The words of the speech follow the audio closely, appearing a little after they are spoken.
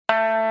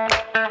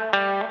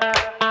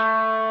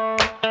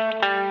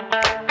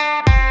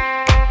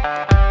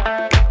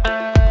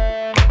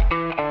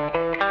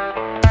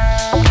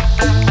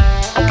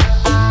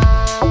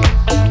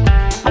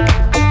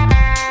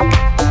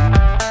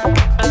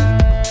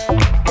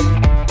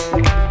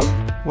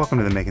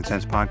Welcome to the Making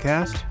Sense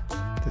podcast.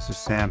 This is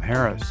Sam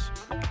Harris.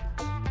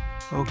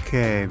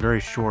 Okay,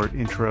 very short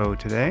intro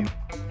today.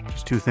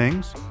 Just two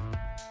things.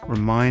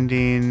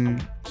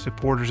 Reminding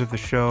supporters of the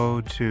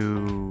show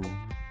to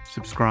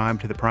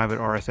subscribe to the private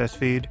RSS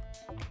feed.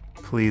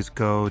 Please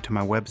go to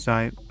my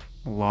website,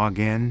 log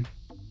in,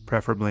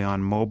 preferably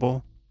on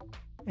mobile,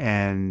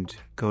 and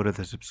go to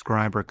the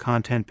subscriber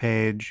content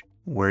page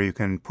where you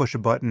can push a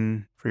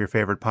button for your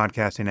favorite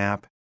podcasting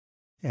app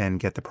and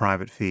get the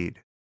private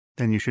feed.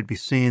 Then you should be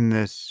seeing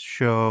this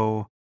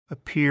show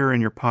appear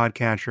in your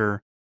podcatcher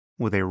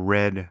with a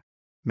red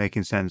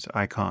Making Sense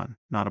icon,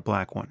 not a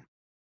black one.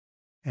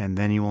 And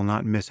then you will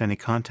not miss any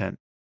content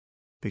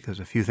because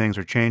a few things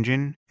are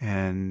changing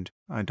and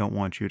I don't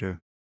want you to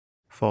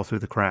fall through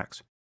the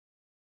cracks.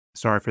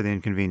 Sorry for the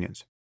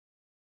inconvenience.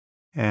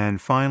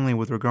 And finally,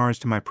 with regards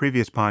to my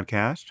previous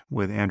podcast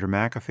with Andrew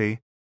McAfee,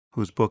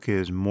 whose book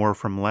is More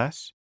from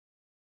Less,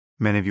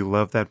 many of you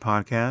love that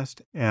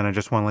podcast, and I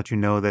just want to let you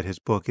know that his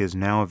book is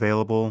now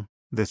available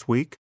this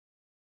week,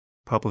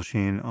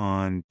 publishing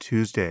on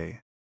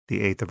Tuesday, the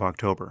 8th of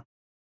October.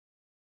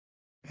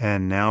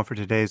 And now for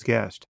today's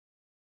guest,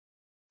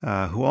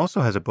 who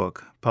also has a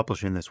book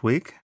publishing this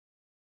week.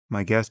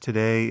 My guest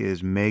today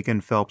is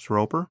Megan Phelps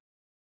Roper.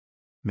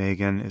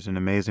 Megan is an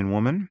amazing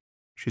woman.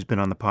 She's been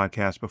on the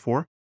podcast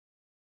before.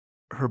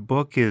 Her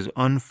book is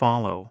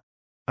Unfollow,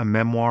 a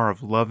memoir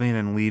of loving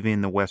and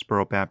leaving the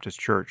Westboro Baptist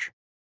Church.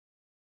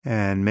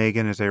 And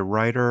Megan is a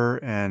writer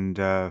and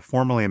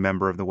formerly a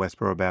member of the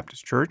Westboro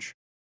Baptist Church,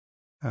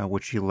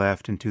 which she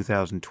left in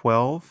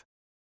 2012.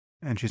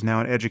 And she's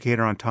now an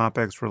educator on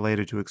topics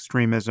related to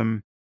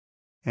extremism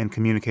and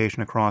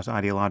communication across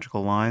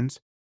ideological lines.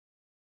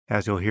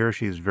 As you'll hear,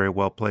 she's very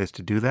well placed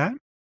to do that.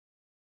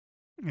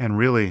 And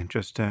really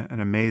just an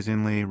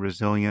amazingly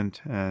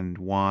resilient and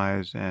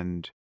wise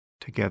and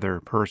together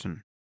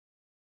person.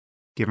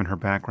 Given her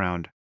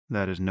background,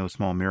 that is no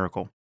small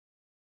miracle.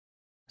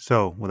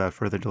 So, without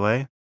further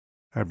delay,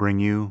 I bring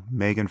you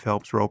Megan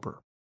Phelps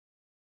Roper.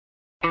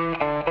 I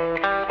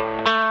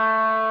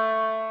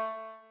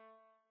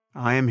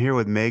am here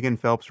with Megan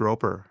Phelps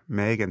Roper.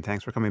 Megan,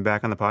 thanks for coming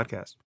back on the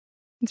podcast.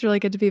 It's really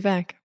good to be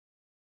back.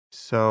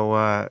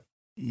 So,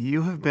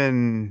 you have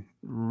been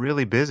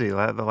really busy.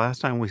 The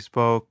last time we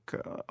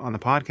spoke on the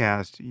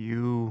podcast,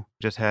 you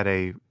just had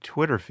a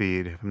Twitter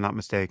feed, if I'm not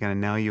mistaken, and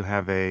now you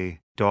have a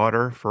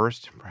daughter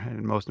first,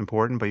 and most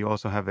important, but you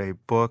also have a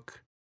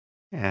book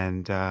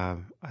and I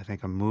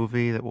think a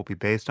movie that will be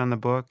based on the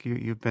book.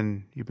 You've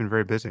been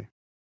very busy.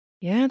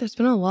 Yeah, there's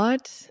been a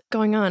lot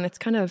going on. It's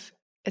kind of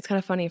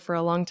funny. For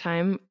a long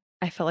time,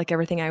 I felt like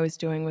everything I was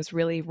doing was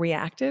really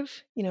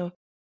reactive.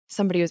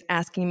 Somebody was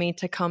asking me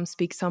to come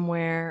speak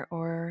somewhere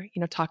or,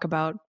 talk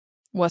about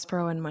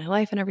Westboro and my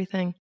life and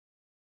everything.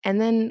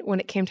 And then when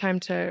it came time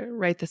to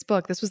write this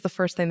book, this was the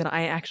first thing that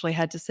I actually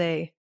had to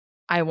say,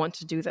 I want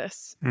to do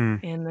this.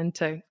 And then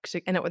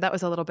that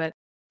was a little bit.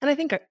 And I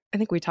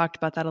think we talked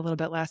about that a little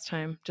bit last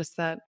time, just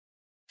that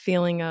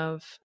feeling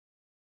of,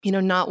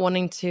 not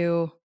wanting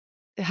to,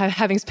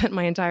 having spent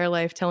my entire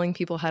life telling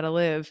people how to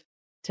live,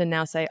 to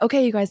now say,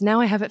 okay, you guys,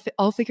 now I have it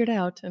all figured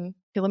out. And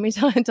let me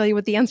tell you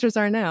what the answers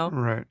are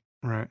now.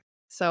 Right.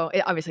 So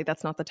obviously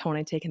that's not the tone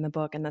I take in the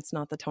book, and that's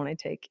not the tone I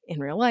take in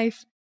real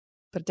life.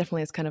 But it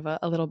definitely is kind of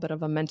a little bit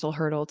of a mental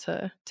hurdle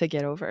to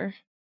get over.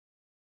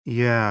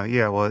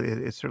 Yeah. Well,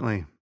 it's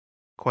certainly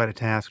quite a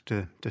task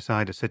to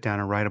decide to sit down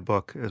and write a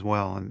book as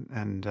well.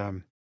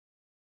 And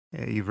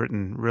you've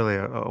written really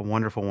a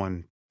wonderful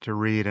one to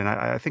read. And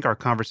I think our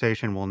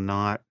conversation will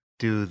not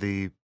do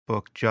the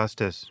book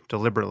justice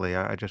deliberately.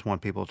 I just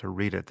want people to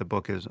read it. The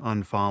book is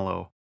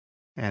Unfollow,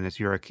 and it's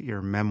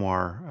your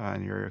memoir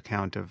and your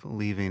account of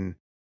leaving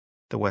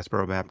the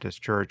Westboro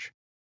Baptist Church.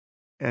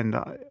 And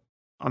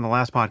on the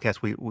last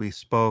podcast, we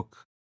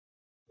spoke,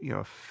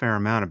 a fair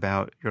amount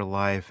about your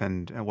life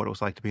and what it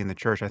was like to be in the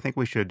church. I think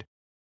we should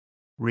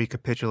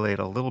recapitulate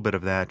a little bit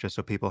of that just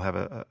so people have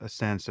a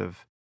sense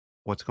of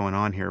what's going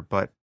on here.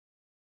 But,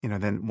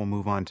 then we'll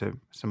move on to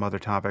some other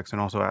topics. And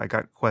also I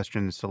got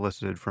questions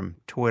solicited from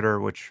Twitter,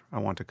 which I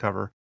want to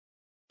cover.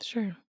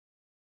 Sure.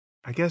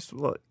 I guess,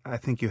 I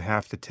think you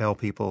have to tell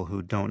people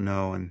who don't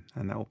know, and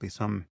that will be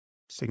some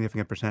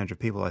significant percentage of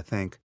people, I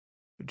think,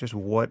 just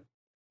what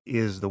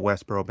is the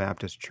Westboro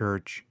Baptist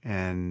Church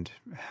and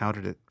how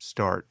did it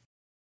start?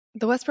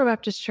 The Westboro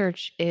Baptist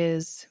Church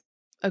is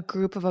a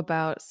group of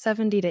about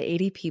 70 to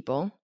 80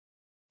 people,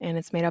 and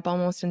it's made up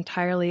almost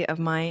entirely of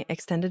my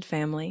extended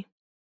family.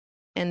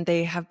 And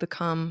they have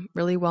become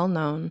really well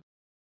known.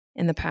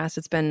 In the past,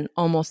 it's been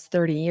almost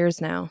 30 years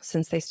now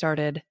since they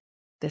started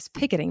this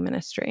picketing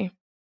ministry.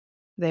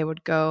 We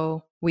would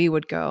go,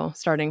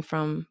 starting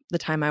from the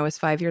time I was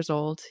 5 years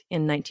old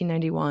in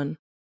 1991,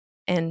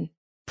 and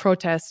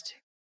protest.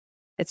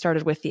 It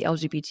started with the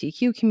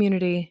LGBTQ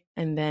community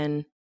and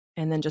then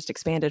just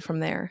expanded from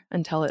there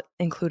until it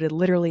included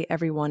literally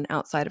everyone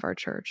outside of our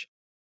church.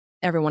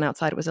 Everyone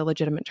outside was a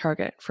legitimate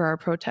target for our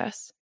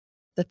protests.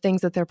 The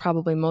things that they're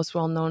probably most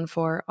well known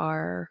for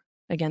are,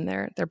 again,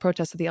 their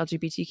protests of the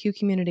LGBTQ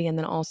community, and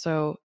then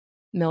also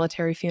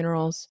military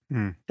funerals,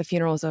 Mm. the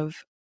funerals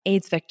of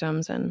AIDS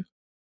victims, and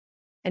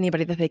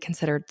anybody that they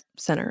considered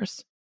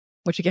sinners,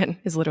 which again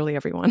is literally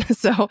everyone.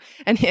 So,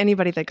 and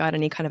anybody that got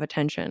any kind of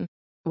attention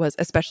was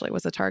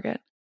a target.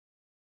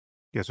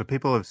 Yeah, so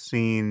people have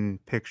seen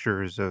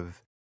pictures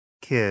of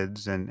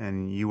kids,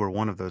 and you were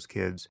one of those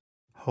kids,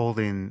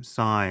 holding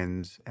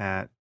signs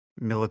at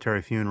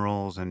military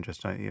funerals and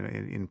just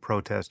in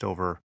protest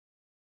over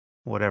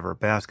whatever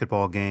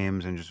basketball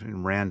games and just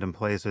in random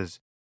places.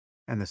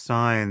 And the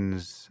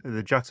signs,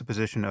 the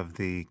juxtaposition of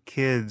the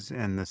kids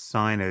and the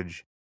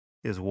signage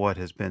is what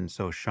has been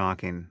so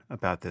shocking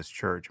about this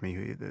church. I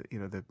mean,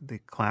 the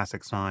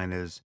classic sign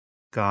is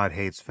 "God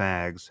hates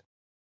fags."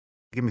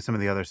 Give me some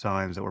of the other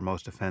signs that were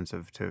most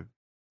offensive to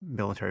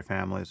military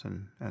families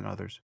and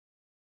others.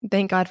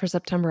 Thank God for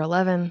September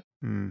 11.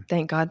 Mm,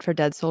 Thank God for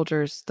dead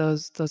soldiers.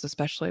 Those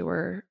especially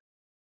were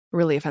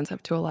really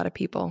offensive to a lot of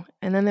people.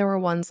 And then there were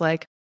ones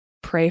like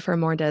pray for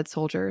more dead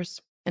soldiers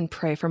and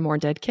pray for more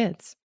dead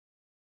kids.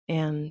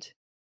 And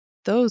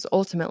those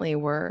ultimately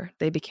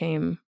they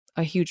became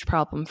a huge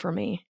problem for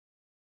me.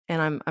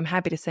 And I'm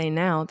happy to say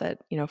now that,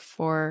 in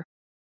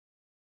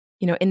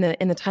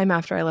the time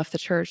after I left the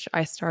church,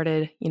 I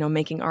started,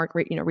 reaching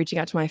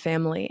out to my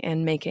family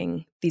and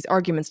making these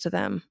arguments to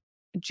them,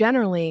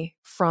 generally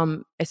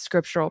from a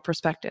scriptural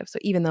perspective. So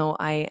even though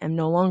I am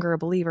no longer a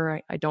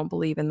believer, I don't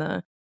believe in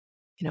the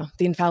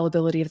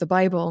infallibility of the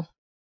Bible,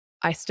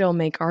 I still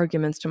make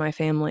arguments to my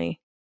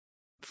family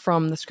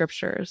from the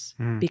scriptures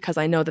mm, because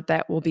I know that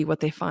that will be what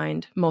they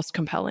find most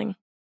compelling.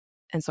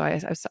 And so I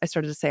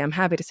started to say, I'm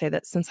happy to say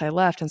that since I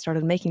left and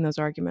started making those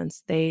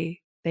arguments, they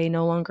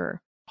no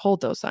longer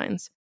hold those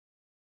signs.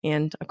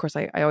 And of course,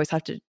 I always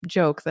have to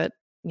joke that,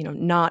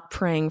 not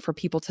praying for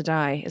people to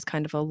die is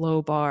kind of a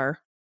low bar,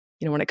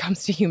 when it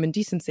comes to human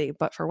decency.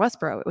 But for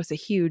Westboro, it was a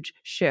huge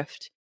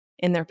shift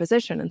in their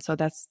position. And so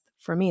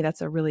for me,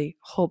 that's a really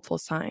hopeful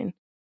sign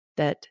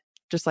that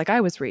just like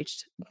I was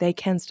reached, they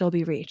can still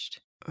be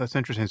reached. that's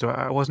interesting. So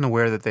I wasn't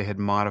aware that they had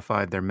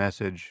modified their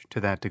message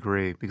to that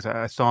degree because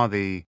I saw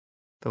the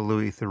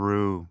Louis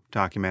Theroux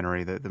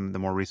documentary, the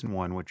more recent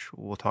one, which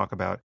we'll talk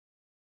about.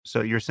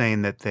 So you're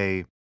saying that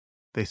they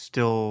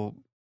still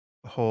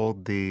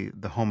hold the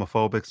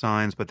homophobic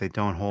signs, but they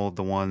don't hold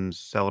the ones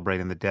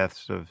celebrating the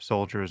deaths of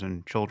soldiers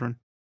and children?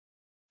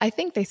 I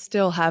think they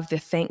still have the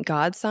thank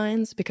God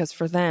signs because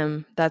for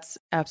them, that's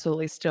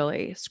absolutely still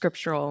a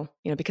scriptural,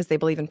 because they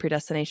believe in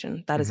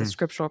predestination. That is a Hmm.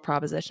 scriptural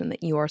proposition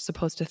that you are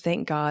supposed to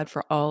thank God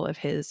for all of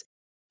his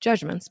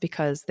judgments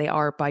because they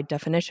are, by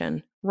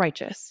definition,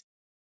 righteous.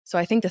 So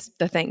I think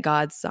the thank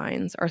God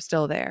signs are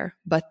still there,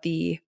 but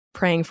the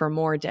praying for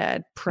more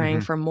dead, praying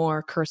Hmm. for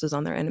more curses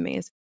on their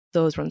enemies,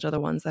 those ones are the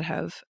ones that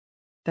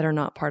are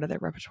not part of their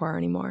repertoire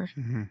anymore.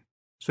 Hmm.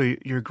 So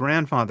your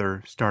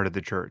grandfather started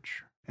the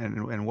church,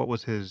 and what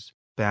was his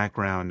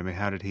background? I mean,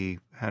 how did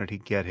he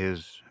get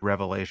his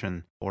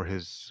revelation or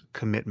his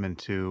commitment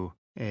to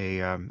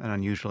an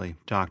unusually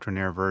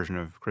doctrinaire version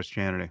of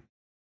Christianity?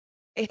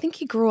 I think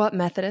he grew up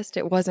Methodist.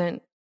 It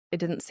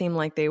didn't seem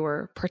like they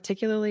were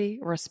particularly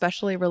or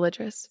especially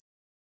religious.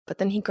 But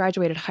then he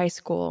graduated high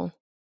school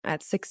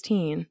at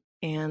 16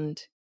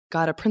 and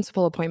got a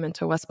principal appointment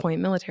to West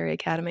Point Military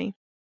Academy.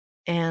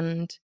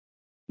 And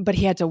but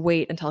he had to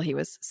wait until he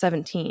was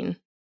 17,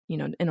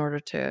 in order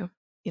to,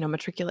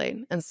 matriculate.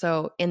 And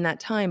so in that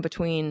time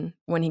between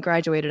when he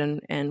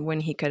graduated and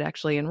when he could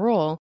actually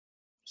enroll,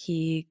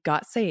 he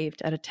got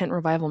saved at a tent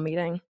revival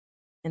meeting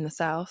in the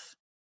South.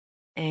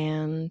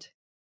 And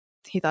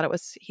he thought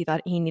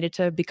he needed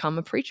to become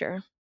a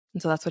preacher.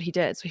 And so that's what he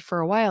did. So for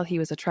a while he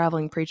was a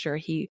traveling preacher.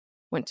 He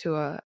went to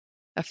a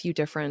few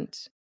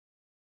different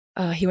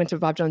he went to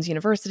Bob Jones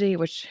University,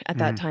 which at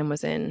that Hmm. time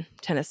was in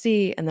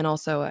Tennessee, and then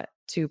also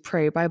to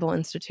Prairie Bible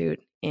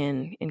Institute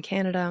in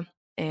Canada,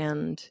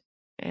 and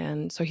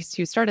so he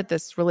started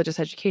this religious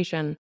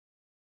education,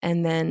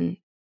 and then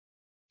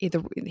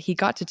he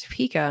got to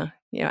Topeka,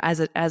 as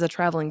a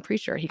traveling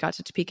preacher. He got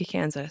to Topeka,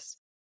 Kansas,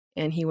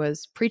 and he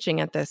was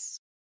preaching at this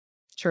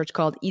church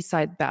called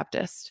Eastside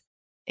Baptist.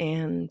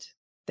 And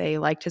they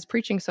liked his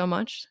preaching so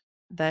much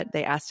that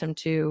they asked him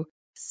to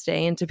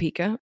stay in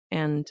Topeka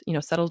and,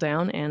 settle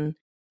down and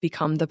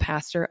become the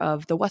pastor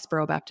of the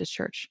Westboro Baptist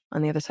Church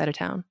on the other side of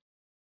town.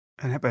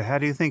 But how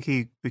do you think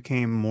he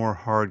became more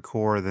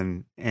hardcore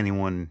than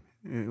anyone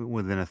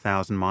within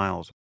 1,000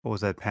 miles? What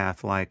was that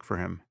path like for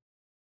him?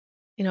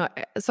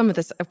 Some of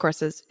this, of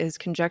course, is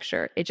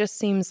conjecture. It just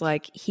seems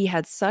like he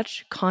had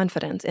such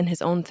confidence in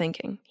his own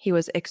thinking. He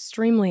was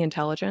extremely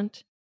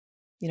intelligent.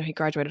 He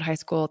graduated high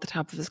school at the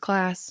top of his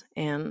class,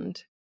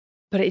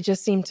 but it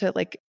just seemed to,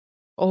 like,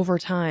 over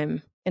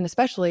time, and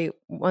especially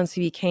once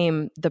he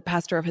became the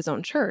pastor of his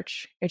own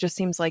church, it just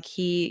seems like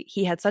he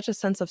had such a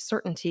sense of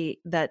certainty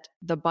that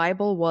the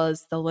Bible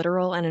was the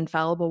literal and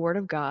infallible word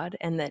of God,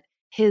 and that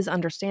his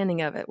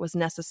understanding of it was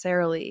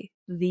necessarily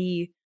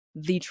the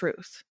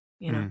truth,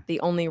 Mm, the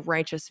only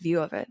righteous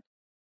view of it.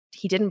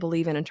 He didn't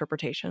believe in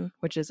interpretation,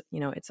 which is,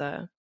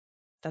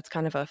 that's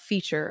kind of a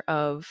feature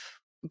of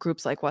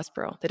groups like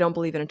Westboro. They don't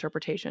believe in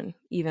interpretation,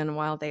 even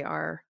while they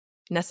are,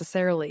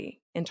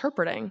 necessarily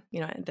interpreting.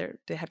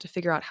 They have to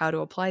figure out how to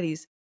apply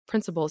these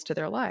principles to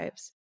their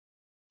lives.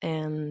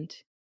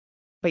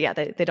 But yeah,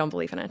 they don't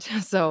believe in it.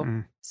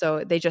 Mm.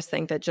 So they just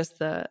think that just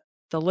the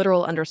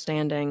literal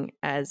understanding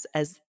as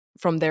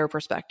from their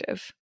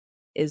perspective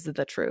is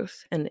the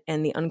truth and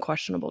the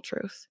unquestionable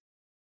truth.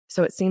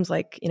 So it seems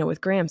like,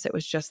 with Gramps, it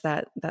was just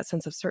that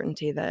sense of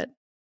certainty that,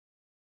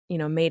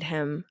 made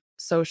him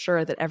so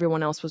sure that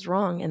everyone else was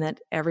wrong and that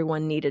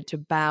everyone needed to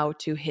bow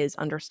to his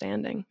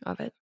understanding of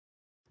it.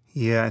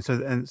 Yeah,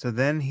 and so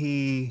then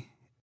he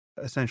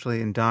essentially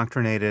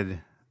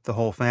indoctrinated the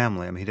whole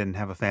family. I mean, he didn't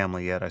have a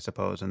family yet, I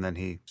suppose, and then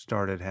he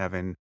started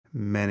having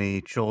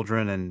many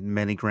children and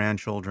many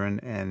grandchildren,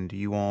 and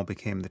you all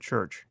became the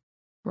church.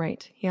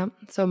 Right. Yeah.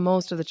 So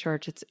most of the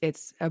church,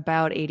 it's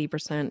about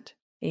 80%,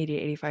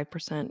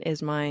 85%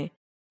 is my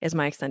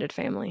extended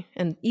family.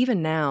 And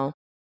even now,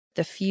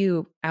 the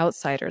few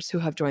outsiders who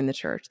have joined the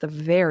church, the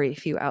very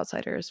few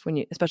outsiders,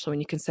 especially when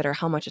you consider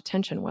how much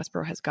attention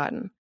Westboro has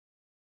gotten,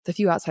 the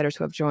few outsiders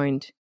who have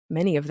joined,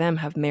 many of them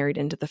have married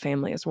into the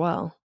family as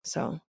well.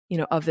 So,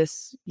 of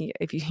this,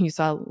 if you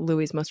saw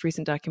Louie's most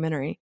recent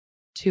documentary,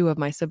 2 of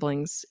my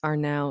siblings are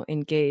now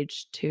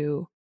engaged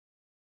to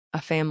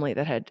a family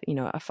that had,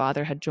 a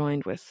father had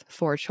joined with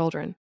 4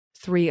 children.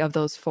 3 of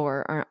those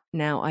 4 are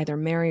now either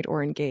married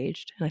or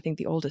engaged. And I think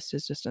the oldest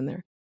is just in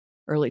their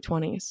early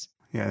 20s.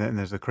 Yeah, and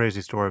there's the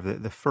crazy story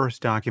of the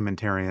first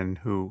documentarian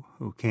who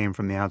came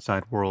from the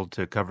outside world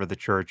to cover the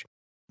church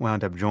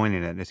wound up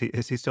joining it.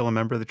 Is he still a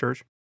member of the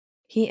church?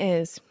 He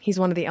is. He's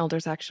one of the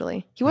elders,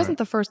 actually. He Right. wasn't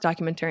the first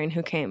documentarian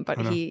who came, but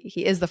Oh, no.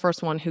 he is the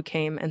first one who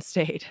came and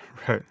stayed.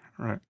 Right,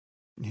 right.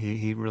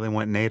 He really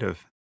went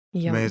native.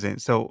 It's Yeah. amazing.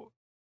 So,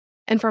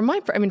 And from my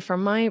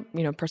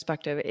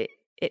perspective,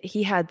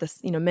 he had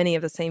this, many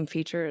of the same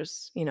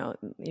features,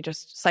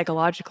 just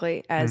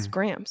psychologically as mm,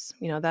 Gramps.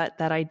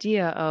 That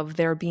idea of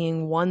there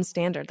being one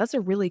standard. That's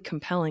a really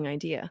compelling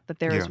idea, that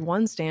there yeah. is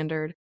one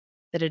standard,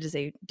 that it is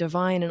a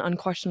divine and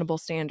unquestionable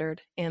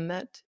standard, and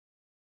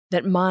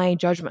that my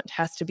judgment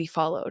has to be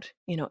followed,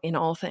 in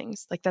all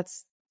things. Like,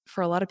 that's,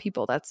 for a lot of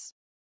people, that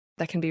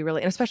can be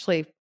really, and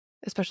especially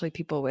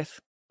people with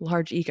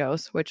large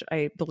egos, which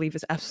I believe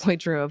is absolutely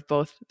true of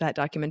both that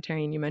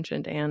documentarian you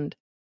mentioned and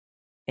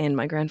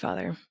my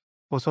grandfather.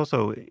 Well, it's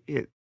also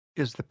it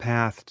is the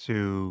path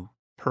to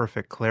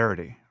perfect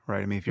clarity,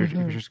 right? I mean, if you're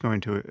Mhm. just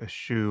going to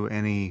eschew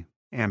any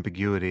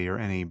ambiguity or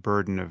any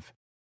burden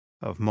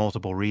of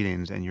multiple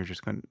readings, and you're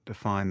just going to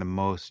find the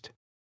most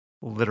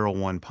literal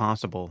one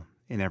possible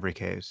in every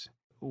case.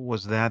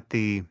 Was that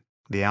the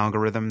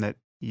algorithm that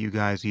you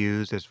guys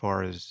used as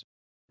far as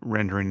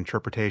rendering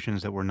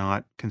interpretations that were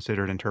not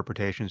considered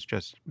interpretations,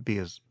 just be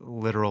as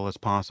literal as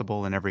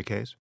possible in every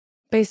case?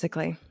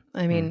 Basically,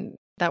 I Mm. mean,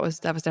 that was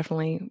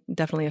definitely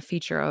a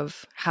feature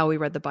of how we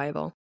read the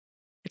Bible.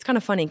 It's kind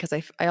of funny because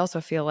I also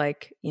feel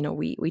like,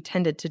 we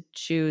tended to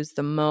choose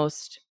the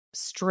most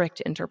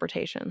strict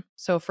interpretation.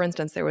 So, for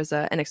instance, there was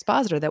an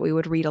expositor that we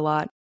would read a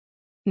lot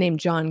named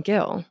John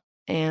Gill.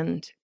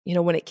 And,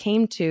 when it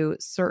came to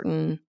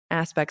certain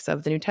aspects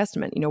of the New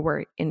Testament,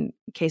 where in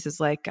cases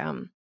like,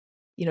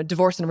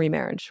 divorce and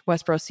remarriage,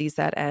 Westboro sees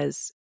that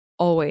is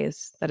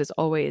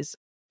always,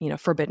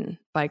 forbidden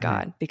by Mhm.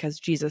 God, because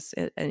Jesus,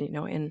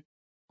 in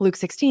Luke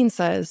 16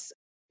 says,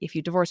 if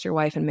you divorce your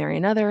wife and marry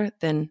another,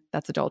 then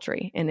that's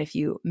adultery. And if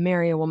you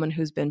marry a woman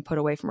who's been put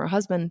away from her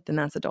husband, then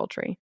that's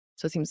adultery.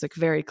 So it seems like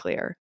very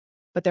clear.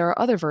 But there are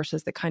other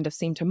verses that kind of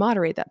seem to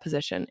moderate that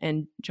position.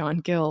 And John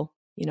Gill,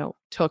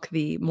 took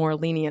the more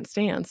lenient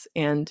stance.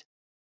 And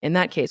in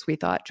that case, we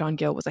thought John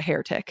Gill was a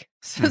heretic.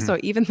 So, Mhm. so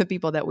even the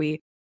people that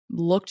we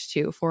looked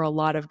to for a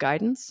lot of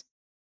guidance,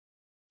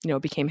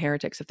 became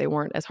heretics if they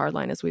weren't as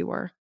hardline as we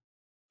were.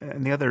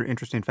 And the other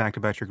interesting fact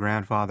about your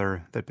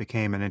grandfather that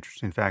became an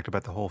interesting fact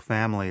about the whole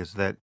family is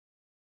that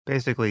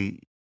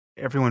basically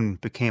everyone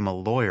became a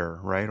lawyer,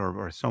 right?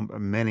 Or so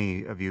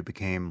many of you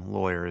became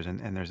lawyers,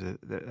 and there's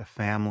a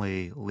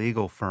family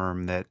legal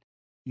firm that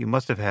you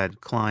must have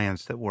had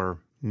clients that were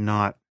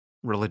not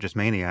religious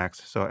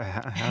maniacs. So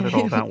how did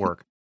all that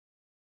work?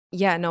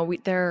 Yeah, no,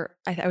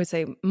 I would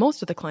say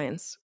most of the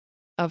clients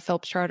of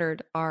Phelps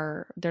Chartered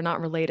they're not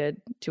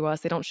related to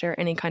us. They don't share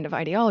any kind of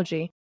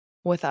ideology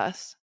with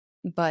us.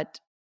 But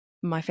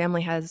my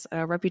family has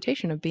a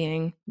reputation of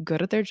being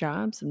good at their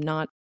jobs,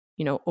 not,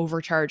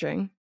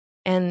 overcharging.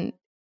 And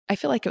I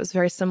feel like it was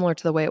very similar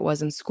to the way it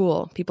was in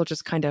school. People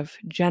just kind of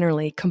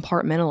generally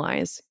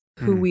compartmentalize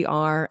who Mm. we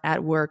are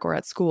at work or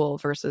at school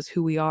versus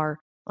who we are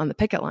on the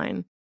picket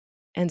line.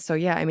 And so,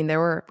 yeah, I mean,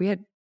 we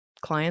had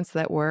clients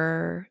that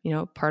were,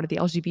 part of the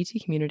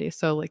LGBT community.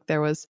 So like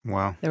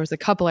Wow. there was a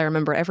couple I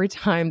remember every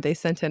time they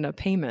sent in a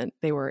payment,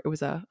 it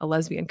was a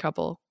lesbian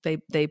couple.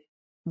 They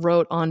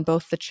wrote on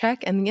both the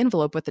check and the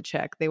envelope with the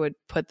check, they would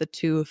put the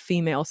 2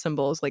 female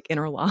symbols like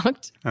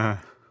interlocked. Uh,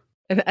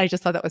 And I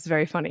just thought that was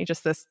very funny.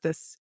 Just yeah,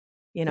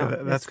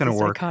 that's going to this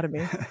work.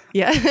 dichotomy. Uh,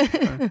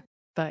 Yeah.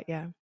 But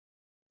yeah.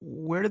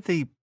 where did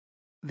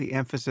the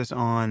emphasis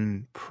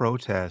on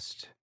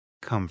protest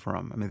come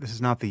from? I mean, this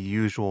is not the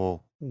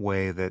usual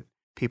way that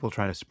people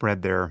try to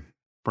spread their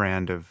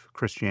brand of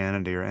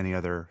Christianity or any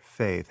other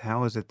faith.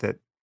 How is it that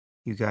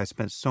you guys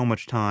spent so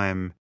much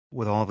time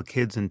with all the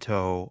kids in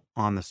tow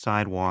on the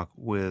sidewalk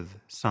with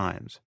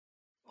signs?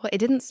 Well, it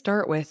didn't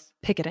start with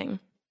picketing.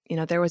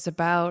 There was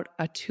about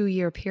a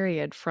 2-year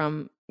period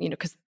from,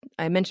 because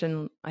I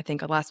mentioned, I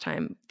think last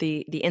time,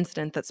 the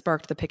incident that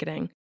sparked the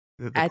picketing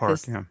The at park,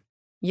 this, yeah.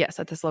 yes,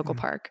 at this local Mhm.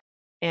 park.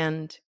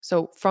 And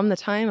so from the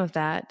time of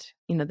that,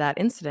 that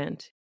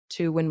incident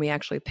to when we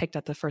actually picked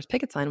up the first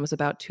picket sign was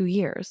about 2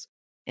 years.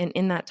 And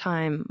in that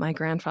time, my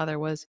grandfather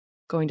was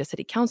going to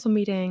city council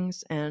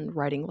meetings and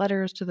writing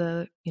letters to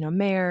the,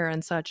 mayor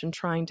and such, and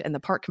and the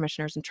park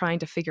commissioners, and trying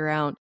to figure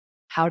out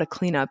how to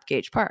clean up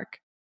Gage Park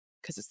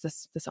because it's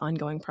this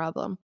ongoing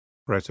problem.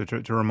 Right. So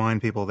to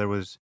remind people, there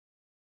was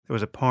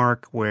a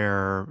park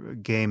where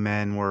gay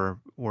men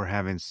were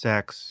having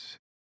sex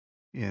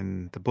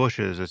in the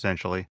bushes,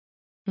 essentially.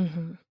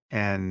 Hmm.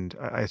 And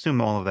I assume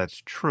all of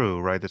that's true,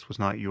 right? This was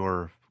not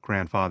your Yeah,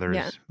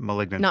 grandfather's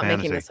malignant not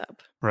making fantasy. this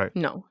up. Right.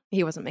 No,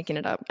 he wasn't making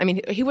it up. I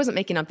mean, he wasn't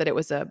making up that it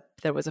was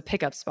a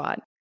pickup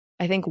spot.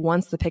 I think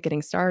once the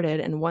picketing started,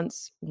 and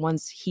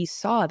once he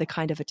saw the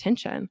kind of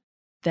attention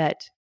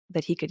that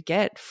he could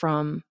get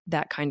from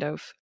that kind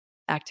of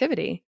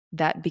activity,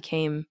 that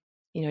became,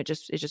 it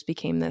just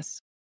became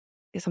this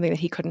is something that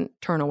he couldn't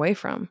turn away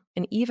from.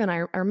 And even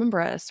I remember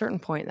at a certain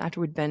point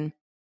after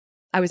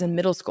I was in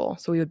middle school,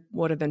 so we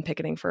would have been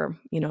picketing for,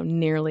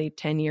 nearly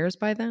 10 years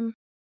by then.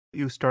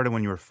 You started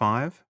when you were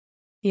 5?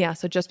 Yeah,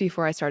 so just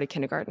before I started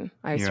kindergarten,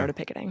 I Yeah. started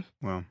picketing.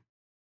 Well,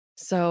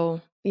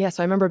 So, yeah,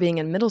 so I remember being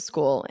in middle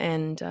school,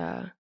 and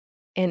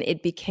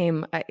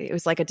it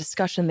was like a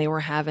discussion they were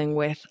having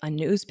with a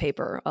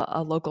newspaper,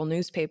 a local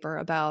newspaper,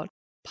 about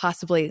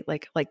possibly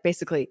like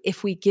basically,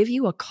 if we give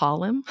you a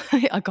column,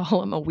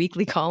 a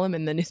weekly column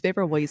in the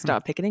newspaper, will you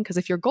stop picketing? Because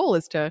if your goal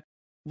is to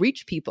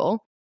reach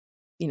people,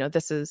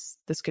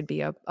 this could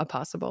be a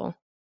possible,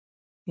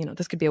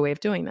 this could be a way of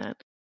doing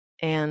that.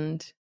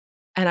 And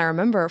I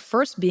remember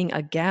first being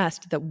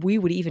aghast that we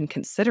would even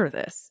consider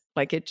this.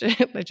 Like it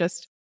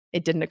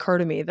didn't occur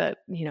to me that,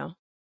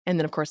 and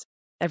then of course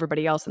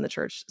everybody else in the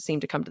church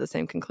seemed to come to the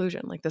same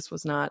conclusion. Like this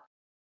was not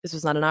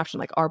an option.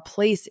 Like our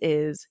place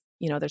is,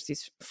 there's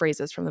these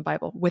phrases from the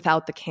Bible,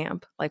 without the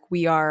camp. Like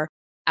we are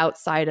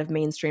outside of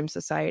mainstream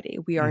society.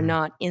 We are mhm.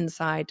 not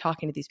inside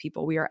talking to these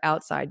people. We are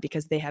outside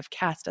because they have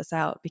cast us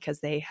out,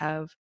 because they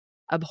have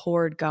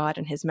abhorred God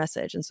and his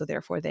message. And so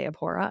therefore they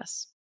abhor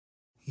us.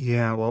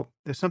 Yeah, well,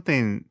 there's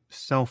something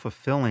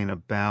self-fulfilling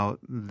about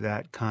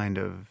that kind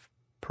of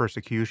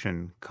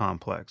persecution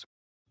complex.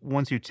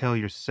 Once you tell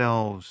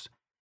yourselves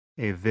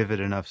a vivid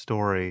enough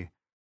story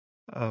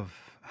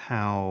of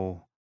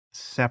how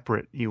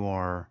separate you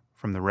are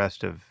from the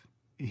rest of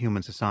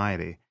human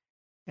society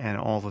and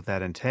all that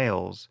that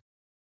entails,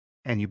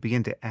 and you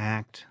begin to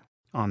act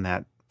on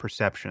that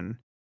perception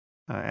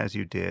as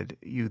you did,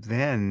 you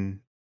then,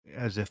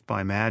 as if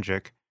by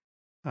magic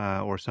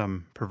or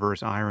some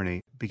perverse irony,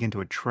 begin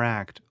to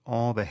attract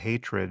all the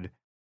hatred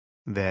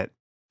that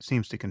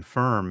seems to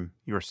confirm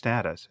your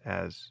status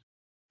as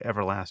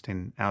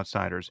everlasting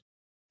outsiders.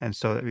 And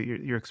so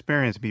your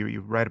experience,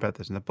 you write about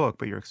this in the book,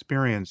 but your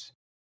experience,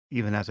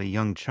 even as a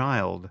young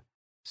child,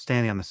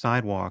 standing on the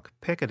sidewalk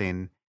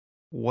picketing,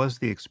 was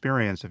the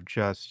experience of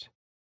just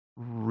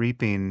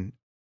reaping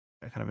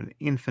a kind of an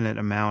infinite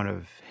amount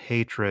of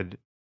hatred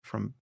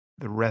from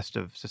the rest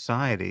of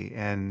society.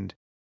 And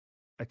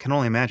I can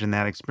only imagine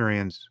that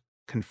experience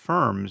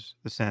confirms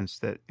the sense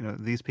that,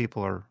 these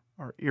people are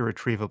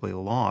irretrievably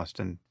lost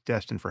and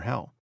destined for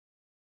hell.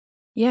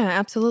 Yeah,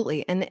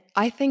 absolutely. And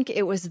I think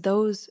it was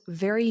those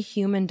very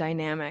human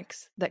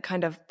dynamics that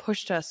kind of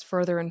pushed us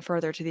further and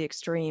further to the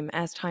extreme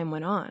as time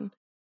went on.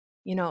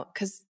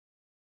 Because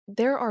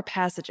there are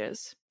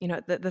passages,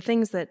 the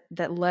things that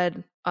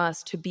led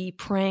us to be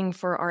praying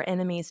for our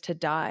enemies to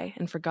die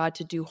and for God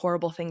to do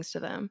horrible things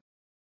to them.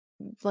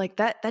 Like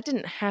that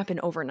didn't happen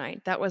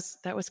overnight. That was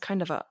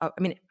kind of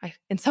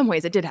in some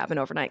ways it did happen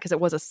overnight because it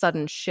was a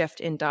sudden shift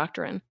in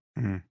doctrine.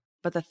 Mhm.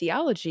 But the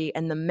theology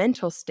and the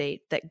mental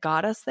state that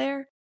got us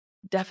there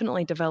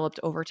definitely developed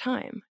over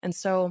time. And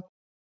so,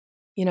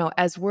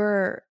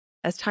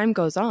 as time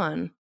goes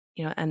on,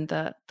 and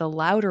the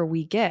louder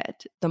we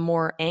get, the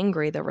more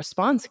angry the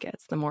response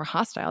gets, the more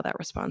hostile that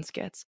response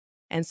gets.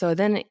 And so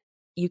then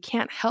you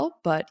can't help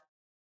but,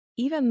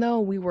 even though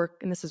we were,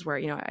 and this is where,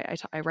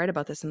 I write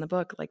about this in the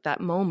book, like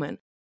that moment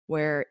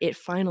where it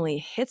finally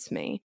hits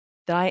me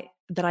that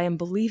I am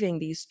believing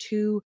these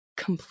two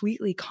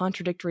completely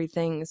contradictory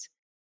things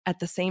at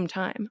the same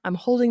time. I'm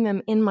holding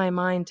them in my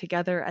mind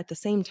together at the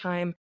same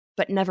time,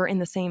 but never in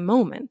the same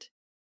moment.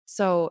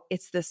 So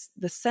it's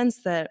the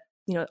sense that,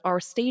 our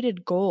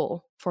stated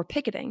goal for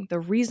picketing, the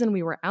reason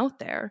we were out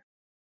there,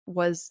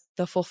 was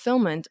the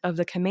fulfillment of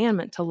the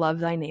commandment to love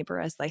thy neighbor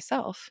as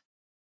thyself.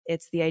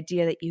 It's the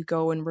idea that you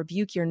go and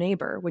rebuke your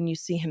neighbor when you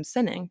see him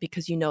sinning,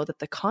 because you know that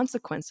the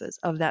consequences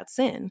of that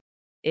sin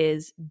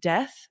is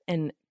death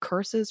and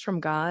curses from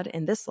God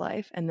in this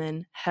life and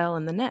then hell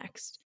in the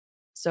next.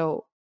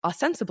 So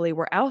ostensibly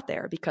we're out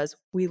there because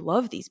we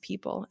love these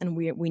people and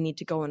we need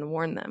to go and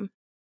warn them.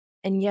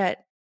 And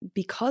yet,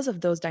 because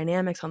of those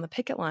dynamics on the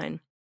picket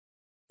line,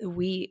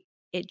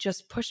 it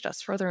just pushed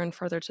us further and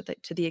further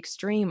to the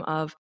extreme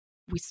of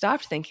we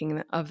stopped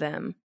thinking of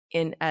them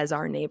in as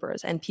our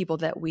neighbors and people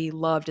that we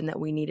loved and that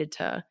we needed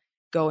to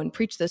go and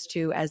preach this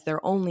to as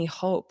their only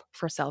hope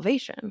for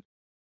salvation,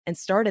 and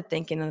started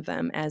thinking of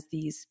them as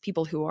these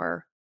people who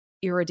are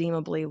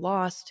irredeemably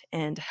lost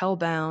and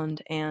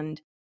hellbound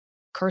and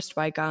cursed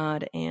by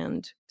God.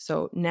 And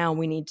so now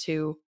we need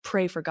to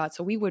pray for God.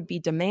 So we would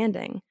be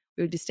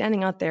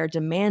standing out there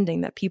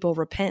demanding that people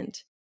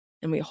repent.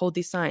 And we hold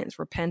these signs,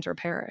 repent or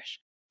perish.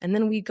 And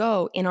then we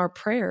go in our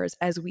prayers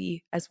as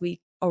we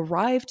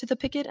arrive to the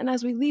picket and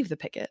as we leave the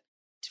picket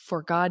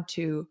for God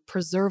to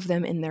preserve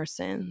them in their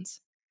sins.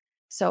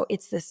 So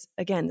it's this,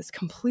 again, this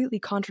completely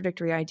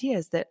contradictory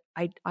ideas that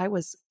I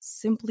was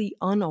simply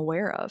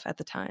unaware of at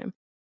the time.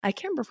 I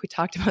can't remember if we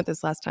talked about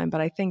this last time,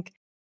 but I think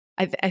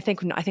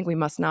we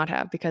must not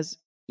have, because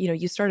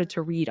you started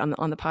to read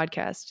on the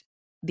podcast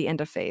The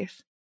End of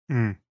Faith,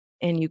 and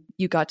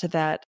you got to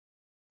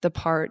the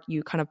part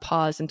you kind of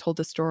paused and told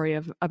the story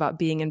about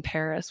being in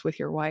Paris with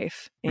your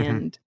wife,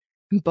 and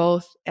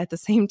both at the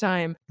same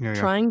time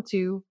trying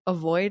to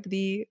avoid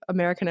the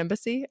American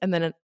embassy, and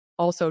then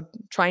also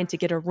trying to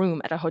get a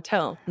room at a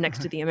hotel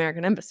next to the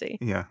American embassy.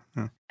 Yeah.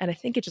 And I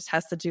think it just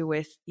has to do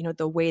with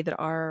the way that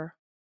our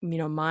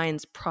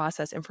minds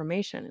process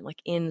information,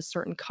 like in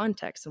certain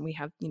contexts, and we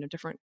have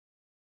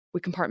we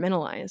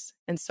compartmentalize,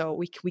 and so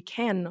we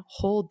can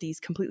hold these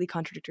completely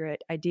contradictory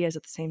ideas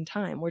at the same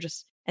time.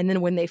 And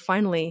then when they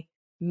finally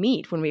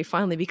meet, when we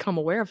finally become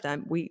aware of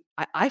them,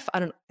 I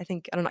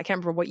can't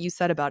remember what you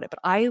said about it, but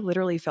I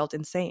literally felt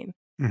insane.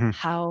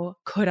 How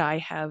could I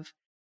have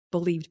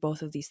believed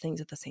both of these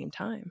things at the same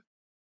time?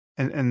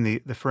 And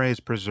the phrase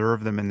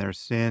 "preserve them in their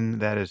sin,"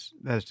 that is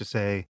to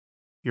say,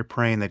 you're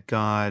praying that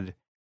God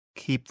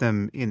keep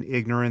them in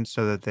ignorance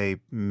so that they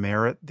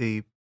merit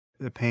the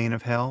pain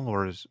of hell,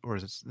 or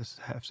does this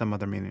have some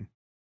other meaning?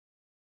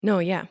 No,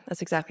 yeah,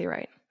 that's exactly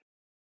right.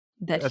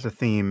 That's a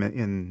theme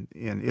in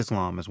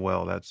Islam as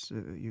well. That's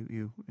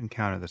you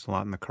encounter this a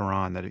lot in the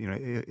Quran, that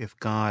if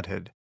God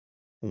had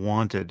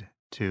wanted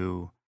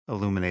to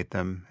illuminate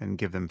them and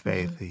give them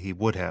faith, he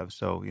would have.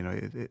 So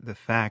the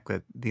fact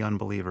that the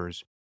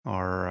unbelievers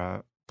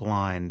are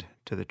blind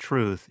to the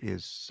truth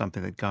is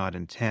something that God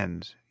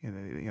intends.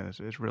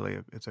 It's really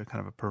it's a kind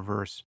of a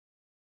perverse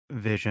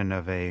vision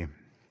of a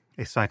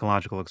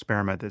psychological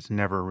experiment that's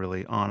never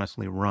really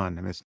honestly run.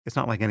 I mean, it's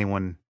not like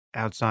anyone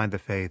outside the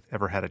faith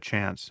ever had a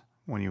chance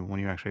when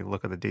you actually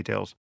look at the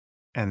details,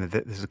 and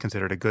that this is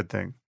considered a good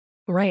thing.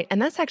 Right.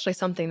 And that's actually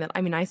something that,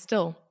 I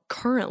still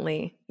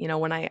currently,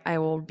 when I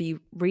will be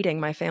reading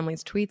my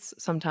family's tweets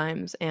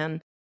sometimes,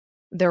 and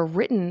they're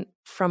written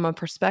from a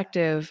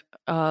perspective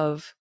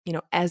of,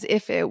 as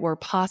if it were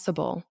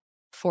possible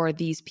for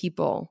these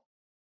people,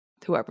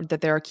 whoever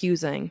that they're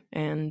accusing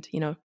and,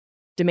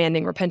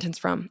 demanding repentance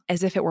from,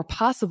 as if it were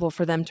possible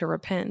for them to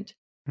repent,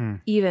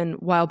 even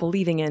while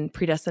believing in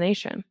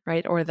predestination,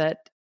 right? Or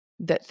that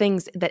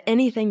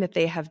anything that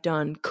they have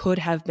done could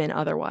have been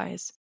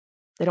otherwise.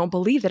 They don't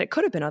believe that it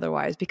could have been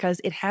otherwise because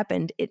it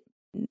happened. It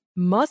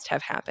must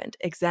have happened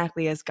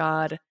exactly as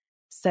God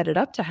set it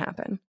up to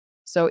happen.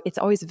 So it's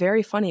always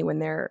very funny when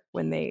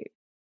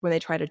they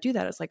try to do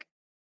that. It's like,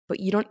 but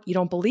you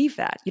don't believe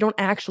that. You don't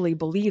actually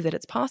believe that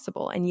it's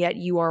possible, and yet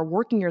you are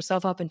working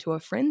yourself up into a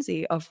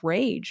frenzy of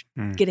rage,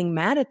 getting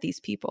mad at these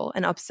people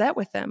and upset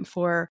with them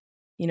for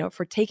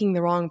taking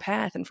the wrong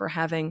path and for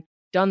having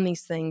done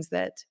these things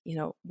that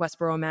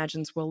Westboro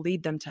imagines will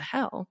lead them to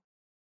hell.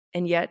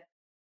 And yet,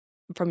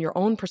 from your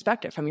own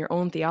perspective, from your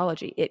own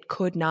theology, it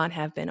could not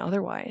have been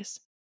otherwise.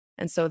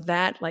 And so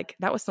that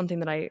was something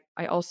that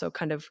I also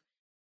kind of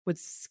would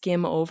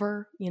skim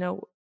over,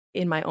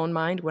 in my own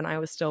mind when I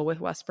was still with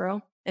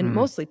Westboro. And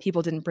mostly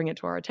people didn't bring it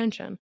to our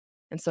attention.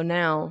 And so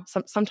now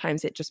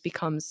sometimes it just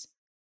becomes,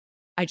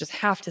 I just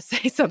have to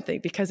say something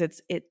because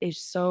it is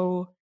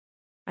so,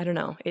 I don't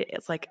know.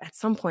 It's like at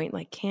some point,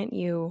 like, can't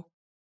you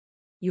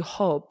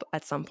hope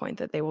at some point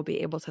that they will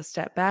be able to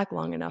step back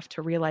long enough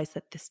to realize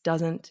that this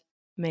doesn't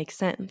make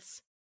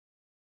sense.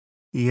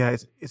 Yeah,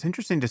 it's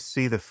interesting to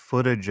see the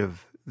footage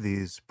of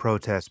these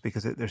protests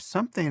because there's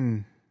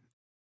something.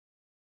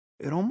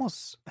 It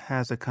almost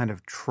has a kind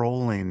of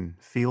trolling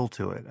feel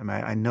to it. I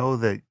mean, I know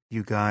that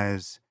you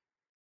guys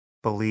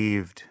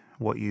believed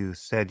what you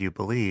said you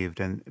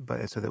believed,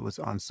 but so that was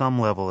on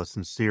some level a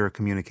sincere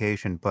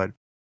communication, but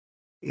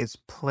it's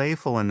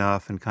playful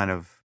enough and kind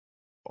of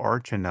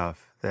arch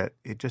enough that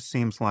it just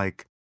seems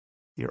like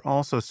you're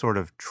also sort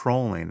of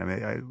trolling. I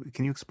mean,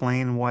 can you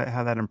explain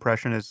how that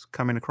impression is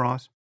coming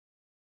across?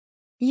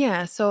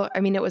 Yeah. So,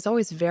 it was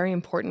always very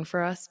important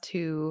for us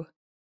to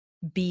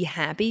be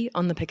happy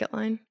on the picket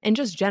line, and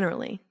just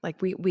generally, like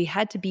we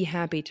had to be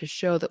happy to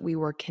show that we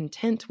were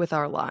content with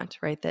our lot,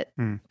 right? That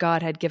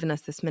God had given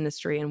us this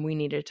ministry and we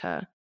needed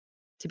to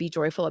be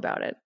joyful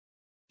about it,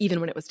 even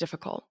when it was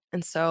difficult.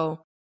 And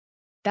so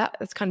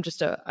that's kind of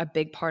just a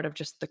big part of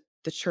just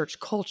the church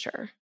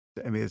culture.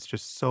 I mean, it's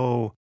just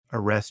so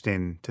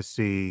arresting to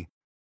see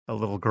a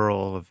little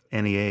girl of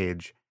any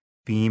age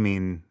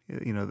beaming,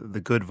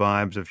 the good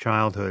vibes of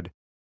childhood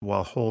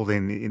while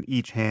holding in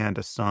each hand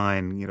a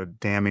sign,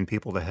 damning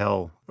people to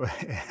hell.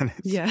 And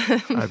Yeah.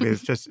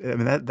 it's just,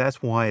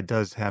 that's why it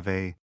does have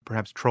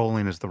perhaps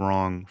trolling is the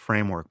wrong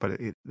framework, but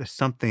there's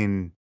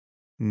something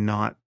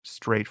not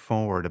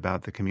straightforward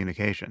about the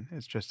communication.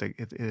 It's just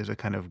it is a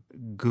kind of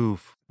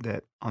goof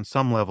that on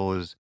some level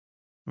is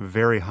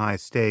very high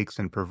stakes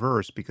and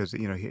perverse because,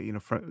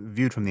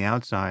 viewed from the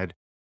outside,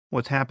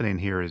 what's happening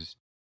here is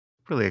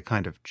really a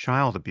kind of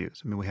child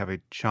abuse. I mean, we have a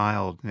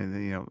child,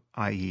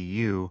 i.e.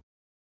 you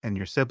and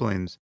your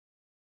siblings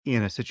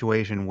in a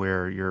situation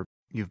where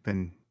you've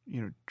been,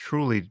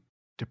 truly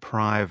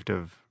deprived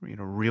of,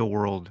 real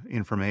world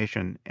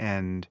information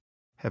and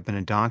have been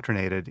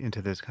indoctrinated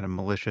into this kind of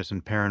malicious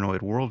and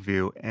paranoid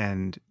worldview.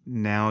 And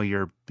now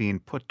you're being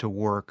put to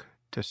work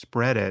to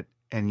spread it.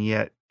 And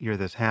yet you're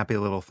this happy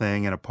little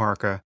thing in a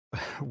parka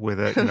with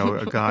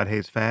a God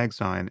hates fag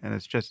sign. And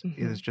it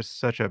is just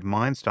such a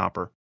mind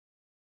stopper.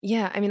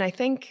 Yeah, I mean, I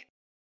think,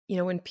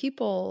 when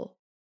people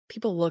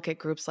look at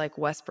groups like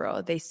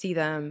Westboro, they see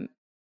them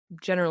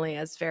generally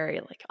as very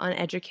like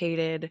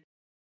uneducated,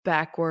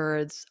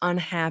 backwards,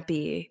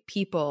 unhappy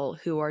people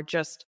who are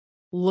just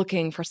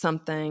looking for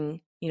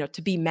something,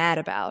 to be mad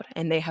about,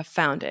 and they have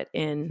found it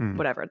in Hmm.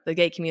 whatever, the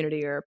gay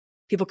community or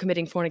people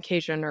committing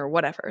fornication or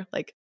whatever.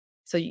 Like,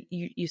 so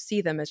you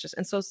see them as just,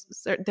 and so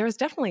there's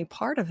definitely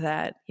part of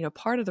that,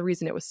 part of the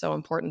reason it was so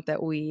important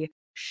that we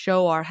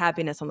show our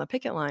happiness on the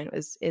picket line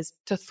is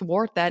to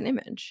thwart that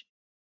image.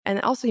 And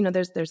also,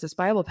 there's this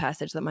Bible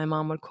passage that my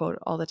mom would quote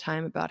all the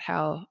time about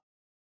how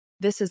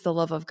this is the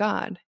love of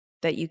God,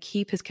 that you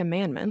keep his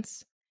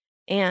commandments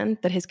and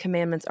that his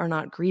commandments are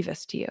not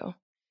grievous to you.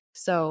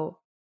 So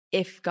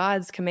if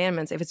God's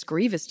commandments, if it's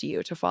grievous to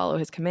you to follow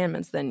his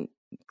commandments, then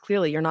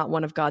clearly you're not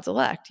one of God's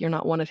elect. You're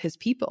not one of his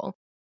people.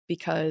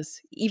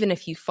 Because even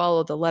if you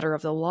follow the letter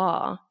of the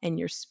law and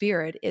your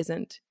spirit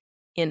isn't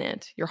in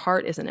it, your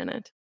heart isn't in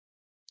it,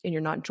 and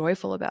you're not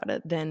joyful about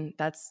it, then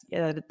that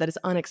is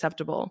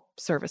unacceptable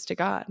service to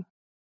God.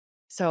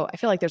 So I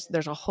feel like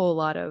there's a whole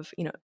lot of,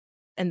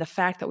 and the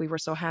fact that we were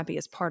so happy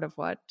is part of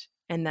what,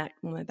 and that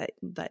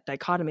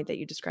dichotomy that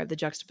you described, the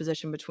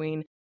juxtaposition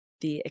between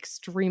the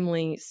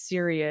extremely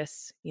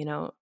serious,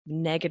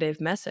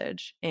 negative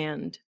message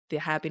and the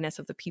happiness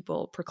of the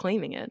people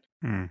proclaiming it.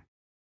 Hmm.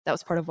 That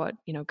was part of what,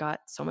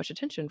 got so much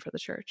attention for the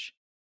church.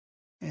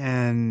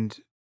 And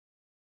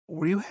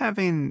were you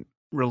having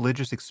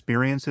religious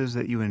experiences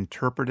that you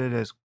interpreted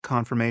as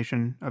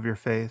confirmation of your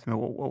faith? I mean,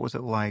 what was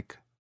it like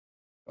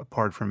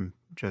apart from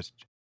just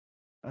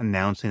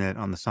announcing it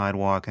on the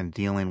sidewalk and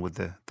dealing with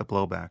the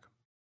blowback?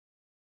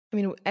 I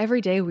mean,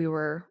 every day we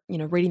were,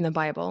 reading the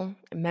Bible,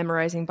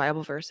 memorizing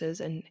Bible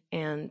verses,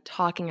 and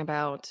talking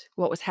about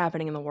what was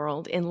happening in the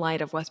world in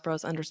light of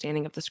Westboro's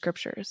understanding of the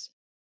scriptures.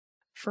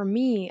 For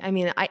me, I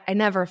mean, I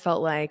never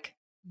felt like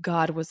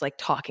God was like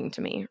talking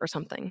to me or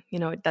something.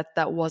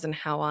 That wasn't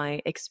how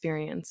I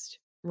experienced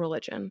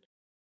religion.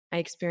 I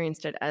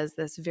experienced it as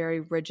this very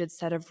rigid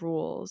set of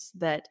rules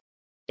that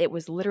it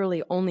was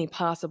literally only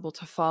possible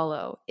to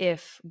follow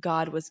if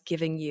God was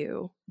giving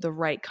you the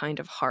right kind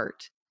of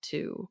heart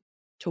to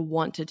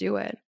want to do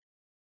it.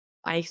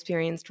 I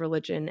experienced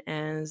religion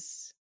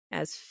as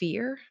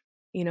fear,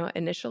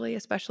 initially,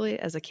 especially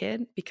as a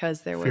kid,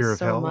 because there was Fear of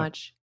so hell?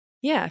 much,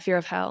 yeah, fear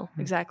of hell,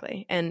 Hmm.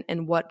 exactly.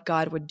 And what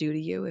God would do to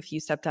you if you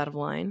stepped out of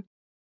line.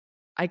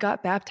 I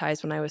got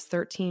baptized when I was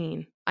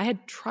 13. I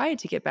had tried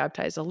to get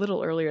baptized a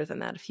little earlier than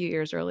that, a few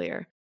years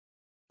earlier,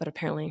 but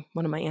apparently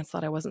one of my aunts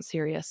thought I wasn't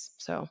serious,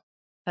 so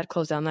that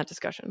closed down that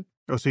discussion.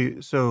 Oh,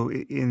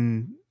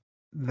 in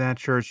that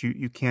church,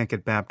 you can't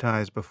get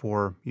baptized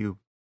before you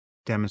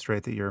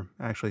demonstrate that you're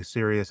actually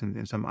serious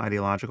in some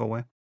ideological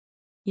way?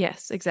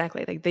 Yes,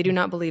 exactly. Like, they do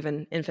not believe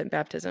in infant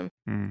baptism.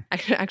 Mm.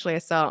 Actually, I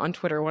saw on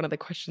Twitter one of the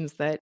questions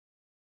that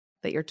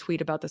your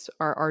tweet about this,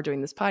 are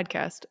doing this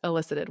podcast,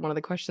 elicited. One of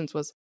the questions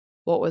was,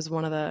 what was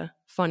one of the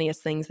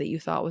funniest things that you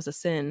thought was a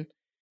sin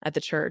at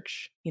the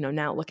church,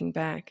 now looking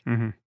back?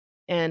 Hmm.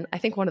 And I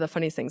think one of the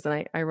funniest things,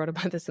 and I wrote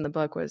about this in the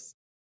book, was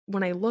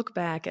when I look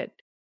back at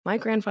my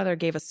grandfather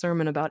gave a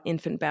sermon about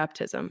infant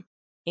baptism.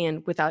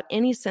 And without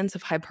any sense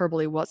of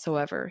hyperbole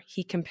whatsoever,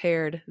 he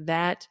compared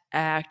that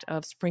act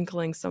of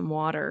sprinkling some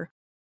water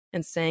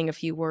and saying a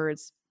few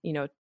words,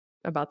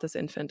 about this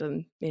infant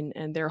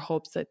and their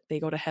hopes that they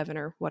go to heaven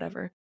or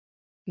whatever,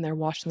 and they're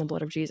washed in the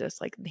blood of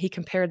Jesus. Like, he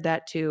compared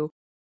that to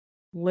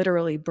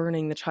literally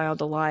burning the child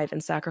alive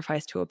and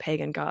sacrifice to a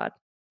pagan god.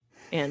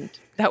 And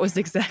that was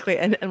exactly,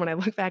 and when I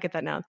look back at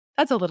that now,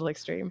 that's a little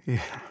extreme.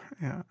 Yeah,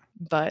 yeah.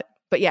 But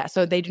yeah,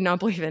 so they do not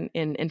believe in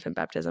infant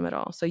baptism at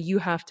all. So you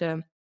have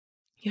to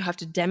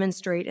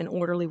demonstrate an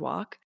orderly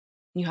walk.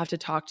 You have to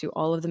talk to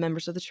all of the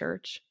members of the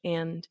church.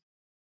 And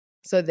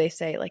so they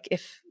say, like,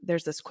 if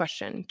there's this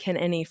question, can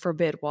any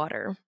forbid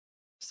water?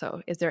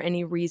 So is there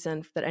any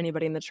reason that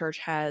anybody in the church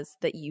has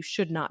that you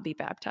should not be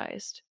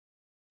baptized?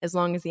 As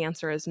long as the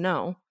answer is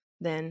no,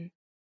 then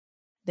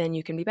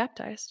you can be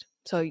baptized.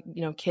 So,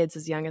 kids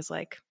as young as,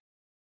 like,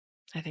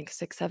 I think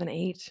 6, 7,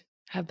 8,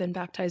 have been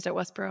baptized at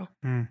Westboro.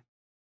 Hmm.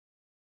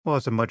 Well,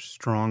 it's a much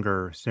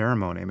stronger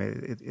ceremony. I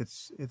mean, it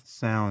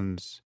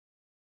sounds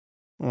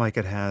like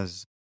it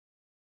has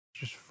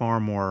just far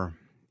more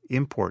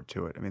import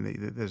to it. I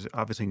mean, there's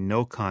obviously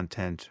no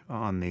content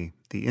on the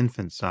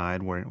infant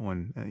side where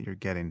when you're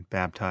getting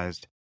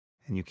baptized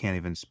and you can't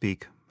even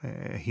speak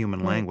a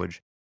human Right.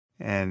 language,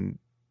 and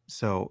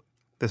so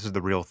this is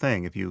the real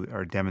thing. If you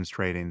are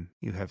demonstrating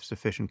you have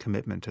sufficient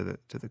commitment to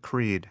the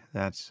creed,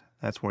 that's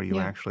where you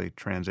Yeah. actually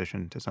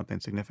transition to something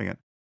significant.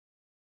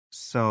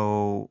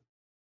 So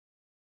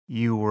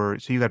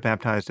so you got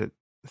baptized at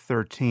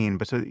 13,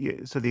 but so the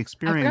I forgot where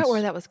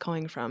experience. that was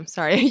coming from.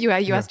 Sorry. You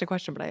Yeah. asked a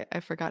question, but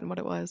I've forgotten what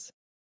it was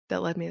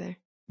that led me there.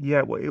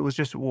 Yeah, well, it was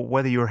just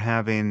whether you were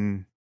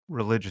having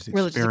religious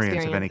Religious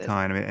experience of any experiences.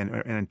 kind, I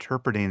mean, and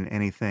interpreting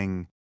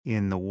anything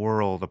in the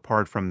world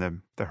apart from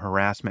the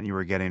harassment you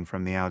were getting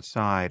from the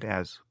outside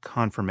as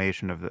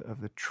confirmation of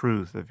the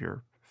truth of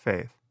your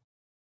faith.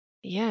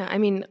 Yeah, I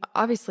mean,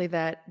 obviously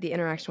that the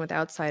interaction with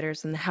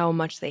outsiders and how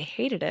much they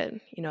hated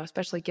it,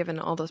 especially given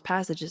all those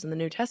passages in the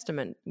New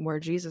Testament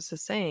where Jesus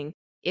is saying,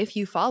 if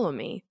you follow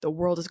me, the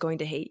world is going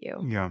to hate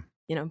you. Yeah.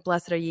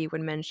 Blessed are ye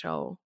when men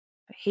shall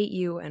hate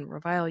you and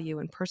revile you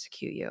and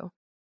persecute you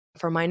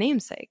for my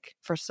name's sake,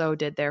 for so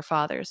did their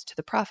fathers to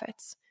the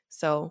prophets.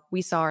 So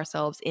we saw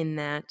ourselves in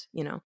that,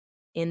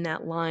 in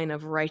that line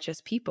of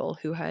righteous people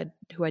who had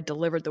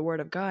delivered the word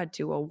of God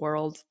to a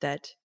world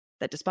that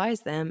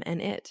despised them and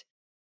it.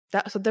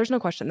 So there's no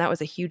question that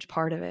was a huge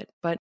part of it.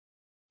 But,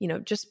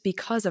 just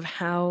because of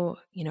how,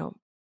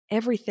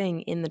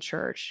 everything in the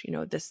church,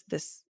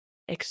 this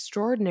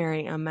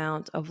extraordinary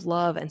amount of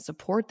love and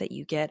support that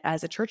you get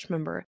as a church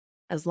member,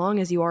 as long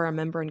as you are a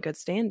member in good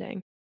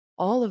standing,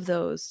 all of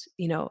those,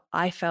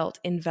 I felt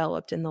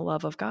enveloped in the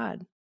love of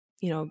God,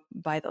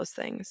 by those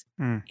things.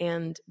 Mm,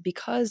 And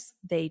because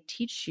they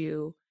teach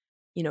you,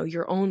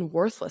 your own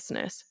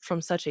worthlessness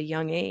from such a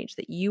young age,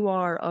 that you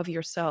are of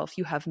yourself,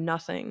 you have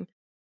nothing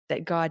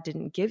that God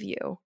didn't give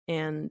you,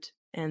 and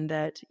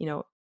that,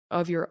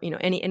 of your,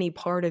 any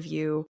part of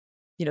you,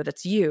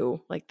 that's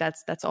you, like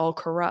that's all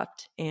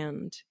corrupt.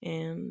 And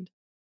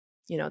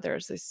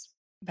there's this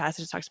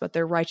passage that talks about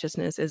their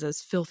righteousness is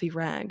as filthy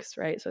rags,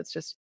 right? So it's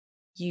just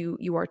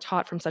you are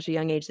taught from such a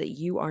young age that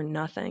you are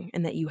nothing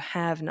and that you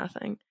have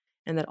nothing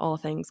and that all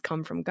things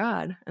come from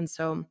God. And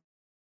so,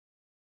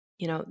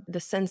 the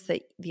sense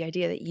that the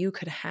idea that you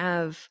could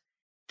have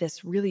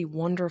this really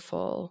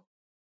wonderful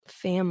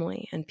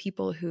family and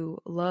people who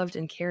loved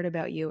and cared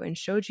about you and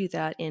showed you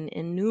that in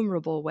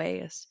innumerable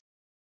ways,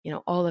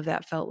 all of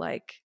that felt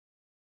like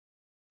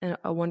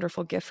a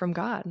wonderful gift from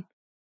God.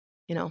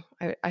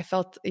 I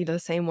felt, the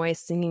same way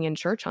singing in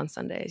church on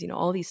Sundays,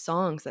 all these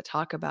songs that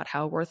talk about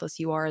how worthless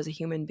you are as a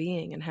human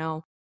being and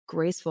how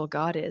graceful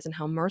God is and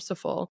how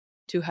merciful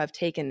to have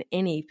taken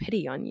any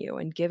pity on you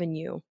and given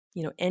you,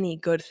 any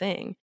good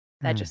thing.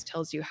 That mm. just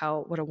tells you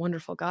what a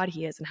wonderful God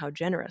he is and how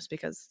generous,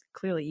 because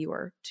clearly you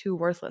are too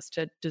worthless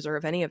to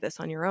deserve any of this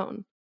on your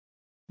own.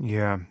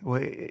 Yeah.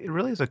 Well, it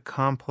really is a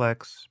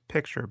complex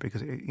picture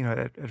because,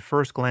 at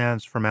first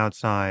glance from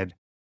outside,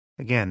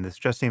 again, this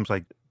just seems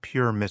like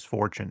pure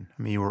misfortune.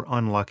 I mean, you were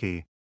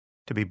unlucky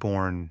to be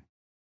born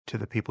to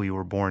the people you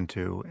were born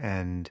to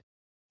and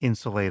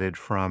insulated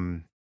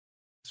from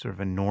sort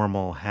of a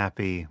normal,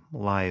 happy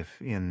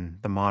life in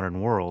the modern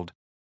world.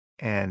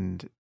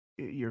 And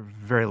you're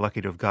very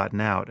lucky to have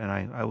gotten out. And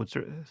I would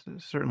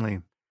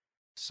certainly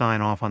sign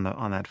off on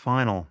that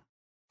final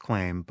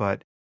claim.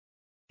 But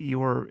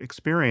your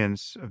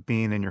experience of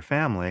being in your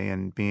family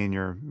and being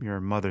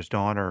your mother's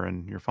daughter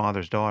and your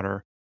father's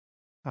daughter,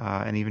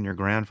 and even your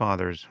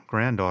grandfather's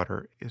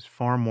granddaughter is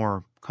far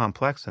more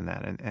complex than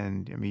that.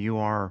 And I mean, you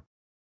are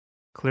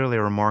clearly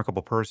a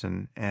remarkable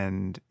person,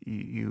 and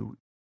you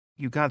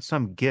got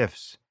some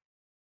gifts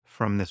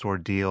from this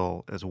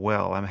ordeal as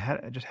well. I mean,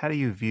 how do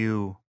you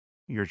view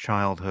your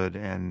childhood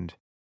and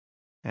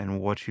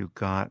what you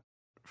got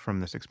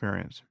from this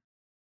experience?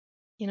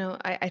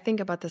 I think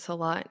about this a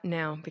lot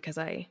now because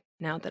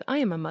now that I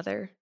am a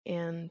mother,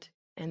 and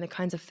the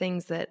kinds of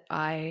things that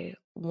I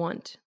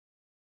want,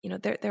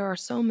 there are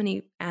so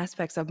many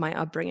aspects of my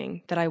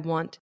upbringing that I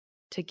want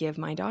to give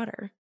my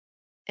daughter.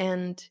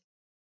 And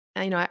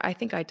I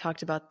think I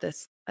talked about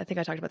this. I think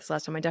I talked about this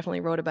last time. I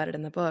definitely wrote about it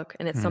in the book,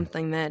 and it's Hmm.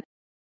 something that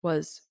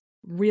was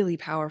really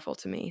powerful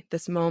to me.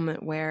 This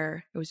moment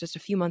where it was just a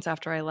few months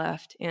after I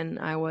left, and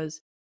I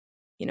was,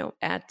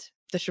 at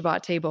the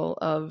Shabbat table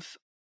of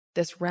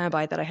this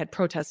rabbi that I had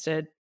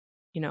protested,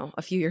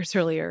 a few years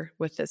earlier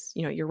with this,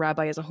 your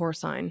rabbi is a whore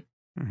sign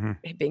Hmm.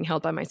 being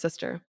held by my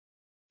sister.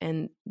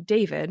 And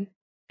David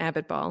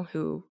Abitbol,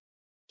 who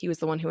he was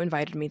the one who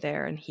invited me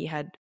there, and he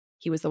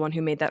was the one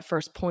who made that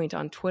first point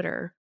on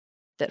Twitter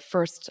that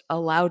first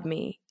allowed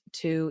me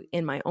to,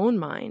 in my own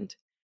mind,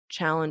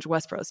 challenge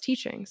Westboro's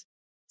teachings.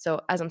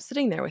 So as I'm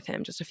sitting there with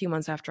him just a few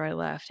months after I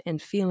left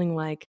and feeling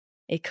like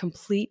a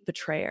complete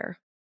betrayer,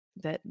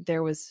 that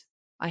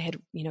I had,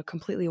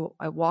 completely,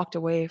 I walked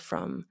away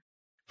from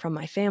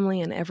my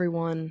family and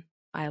everyone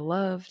I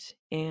loved,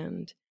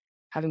 and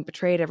having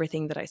betrayed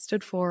everything that I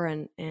stood for,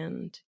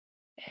 and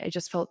I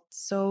just felt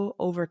so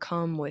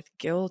overcome with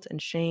guilt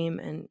and shame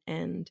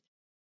and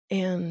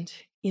in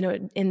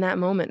that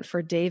moment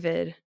for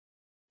David,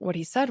 what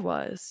he said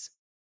was,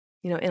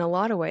 in a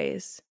lot of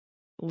ways,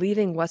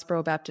 leaving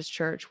Westboro Baptist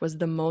Church was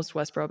the most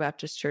Westboro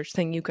Baptist Church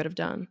thing you could have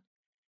done.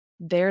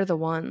 They're the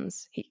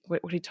ones,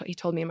 he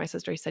told me and my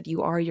sister, he said,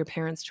 you are your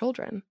parents'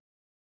 children.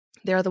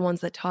 They're the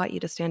ones that taught you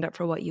to stand up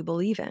for what you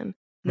believe in,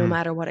 no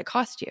matter what it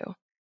cost you.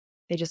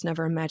 They just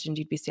never imagined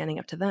you'd be standing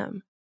up to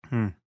them.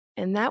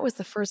 And that was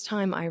the first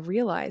time I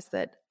realized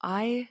that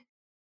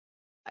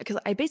because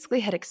I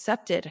basically had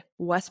accepted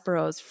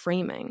Westboro's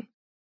framing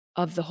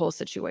of the whole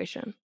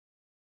situation,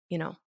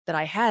 that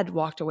I had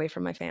walked away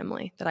from my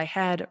family, that I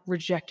had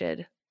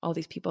rejected all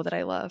these people that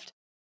I loved.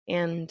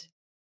 And,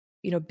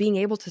 being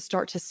able to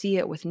start to see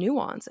it with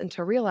nuance and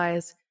to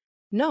realize,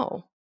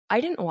 no, I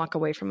didn't walk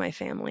away from my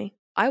family.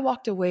 I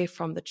walked away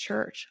from the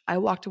church. I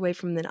walked away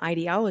from an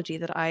ideology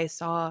that I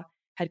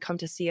had come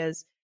to see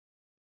as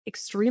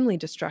extremely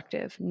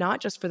destructive,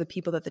 not just for the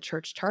people that the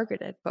church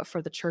targeted, but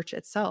for the church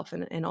itself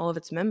and all of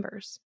its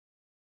members.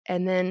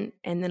 And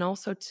then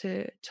also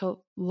to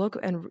look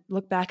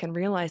back and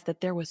realize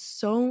that there was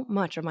so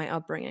much of my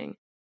upbringing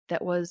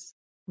that was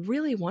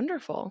really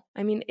wonderful.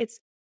 I mean, it's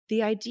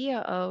the idea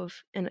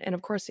of, and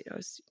of course,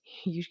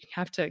 you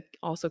have to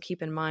also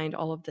keep in mind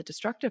all of the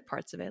destructive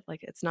parts of it.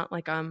 Like, it's not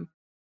like I'm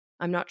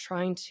not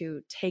trying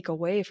to take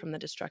away from the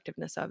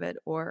destructiveness of it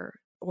or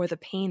the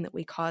pain that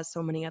we cause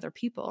so many other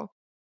people,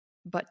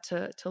 but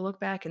to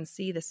look back and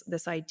see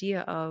this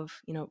idea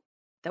of,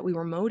 that we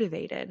were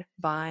motivated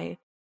by,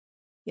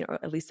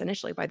 at least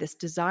initially, by this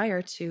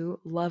desire to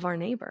love our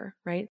neighbor,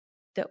 right?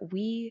 That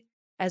we,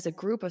 as a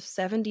group of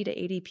 70 to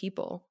 80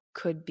 people,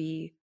 could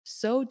be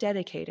so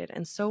dedicated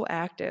and so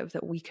active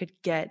that we could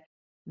get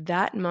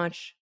that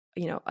much,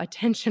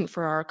 attention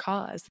for our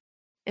cause.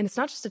 And it's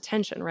not just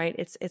attention, right?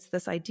 It's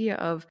this idea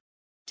of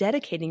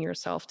dedicating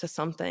yourself to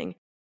something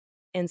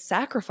and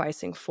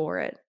sacrificing for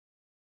it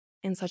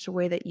in such a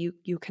way that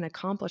you can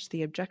accomplish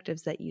the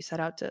objectives that you set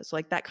out to. So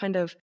like that kind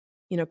of,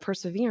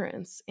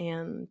 perseverance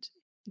and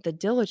the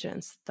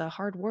diligence, the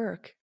hard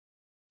work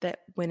that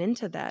went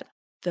into that,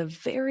 the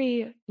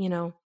very,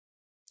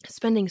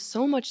 spending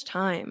so much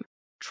time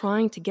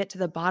trying to get to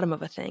the bottom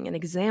of a thing and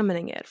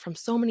examining it from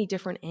so many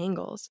different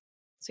angles.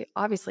 So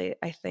obviously,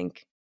 I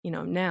think,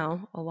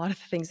 now a lot of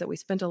the things that we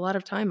spent a lot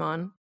of time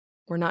on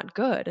were not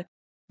good,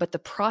 but the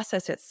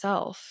process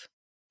itself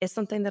is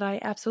something that I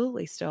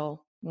absolutely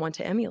still want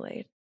to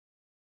emulate,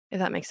 if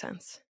that makes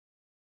sense.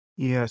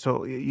 Yeah,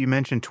 so you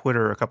mentioned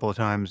Twitter a couple of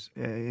times,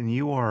 and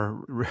you are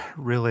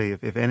really,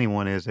 if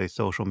anyone is a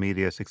social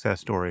media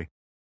success story,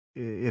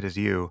 it is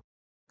you,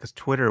 because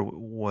Twitter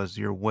was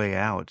your way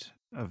out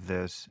of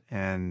this,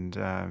 and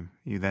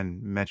you then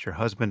met your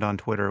husband on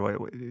Twitter.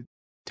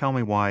 Tell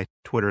me why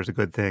Twitter is a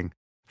good thing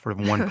for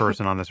one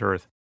person on this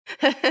earth.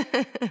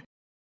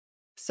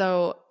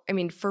 So, I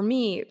mean, for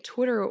me,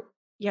 Twitter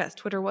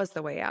was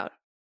the way out.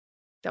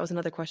 That was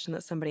another question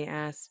that somebody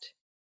asked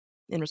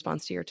in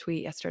response to your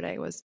tweet yesterday.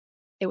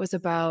 It was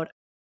about,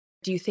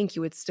 do you think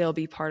you would still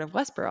be part of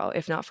Westboro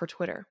if not for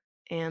Twitter?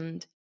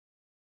 And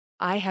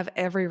I have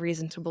every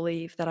reason to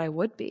believe that I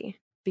would be,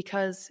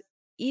 because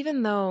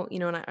even though,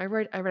 and I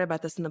read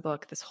about this in the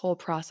book, this whole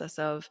process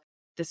of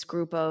this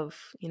group of,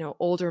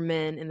 older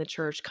men in the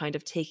church kind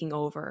of taking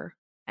over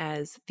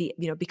as the,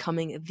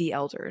 becoming the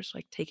elders,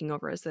 like taking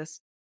over as this,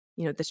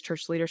 this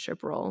church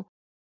leadership role.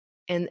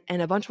 And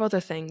a bunch of other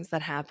things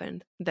that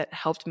happened that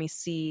helped me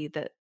see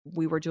that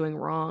we were doing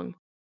wrong.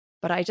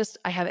 But I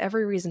have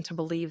every reason to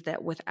believe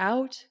that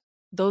without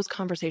those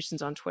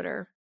conversations on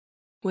Twitter,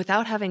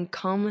 without having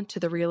come to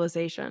the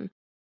realization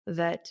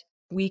that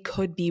we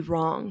could be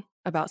wrong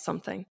about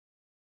something,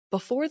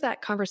 before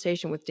that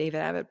conversation with David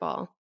Abbott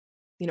Ball,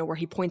 where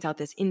he points out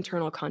this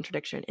internal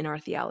contradiction in our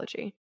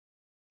theology,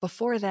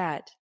 before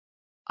that,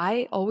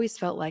 I always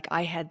felt like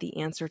I had the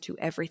answer to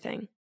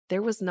everything.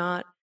 There was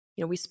not,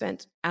 we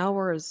spent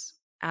hours,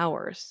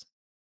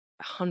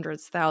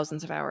 hundreds,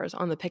 thousands of hours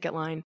on the picket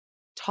line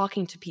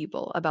talking to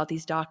people about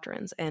these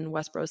doctrines and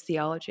Westboro's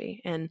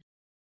theology. And,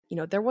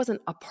 there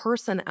wasn't a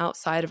person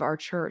outside of our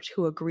church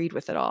who agreed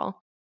with it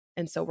all.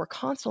 And so we're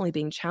constantly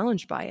being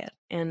challenged by it.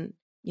 And,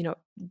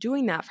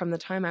 doing that from the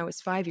time I was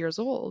 5 years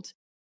old.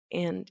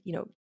 And,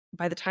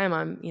 by the time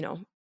I'm,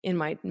 in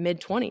my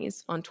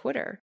mid-20s on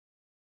Twitter,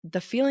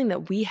 the feeling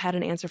that we had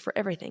an answer for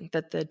everything,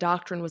 that the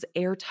doctrine was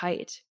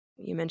airtight.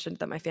 You mentioned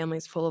that my family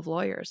is full of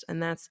lawyers,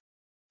 and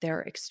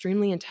they're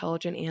extremely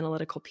intelligent,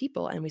 analytical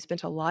people. And we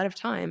spent a lot of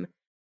time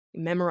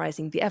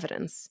memorizing the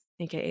evidence,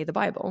 aka the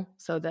Bible,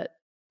 so that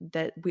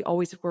we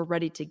always were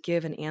ready to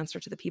give an answer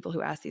to the people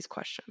who ask these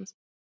questions.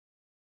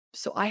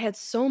 So I had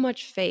so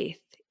much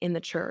faith in the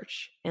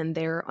church and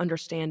their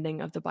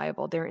understanding of the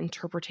Bible, their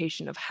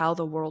interpretation of how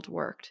the world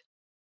worked.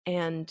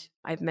 And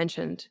I've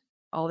mentioned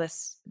all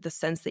this, the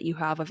sense that you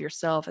have of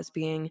yourself as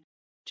being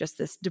just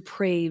this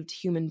depraved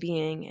human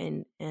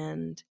being,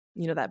 and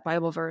that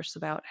Bible verse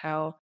about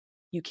how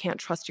you can't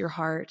trust your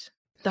heart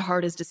the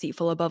heart is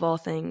deceitful above all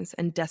things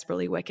and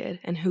desperately wicked,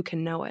 and who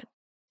can know it?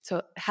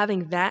 So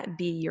having that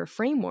be your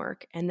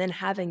framework, and then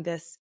having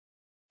this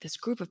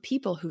group of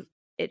people who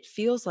it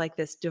feels like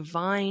this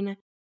divine,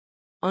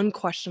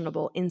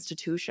 unquestionable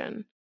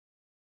institution,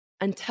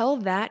 until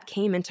that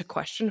came into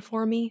question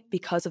for me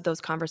because of those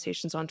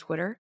conversations on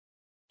Twitter,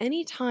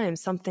 anytime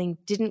something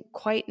didn't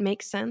quite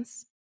make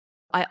sense,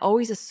 I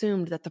always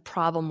assumed that the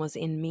problem was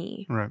in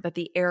me, Right. that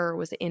the error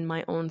was in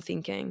my own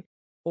thinking,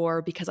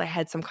 or because I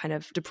had some kind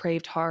of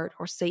depraved heart,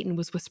 or Satan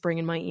was whispering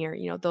in my ear.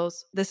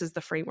 This is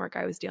the framework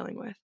I was dealing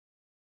with.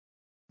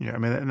 Yeah, I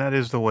mean, and that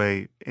is the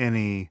way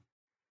any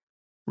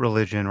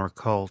religion or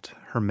cult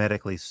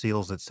hermetically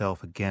seals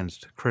itself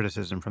against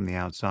criticism from the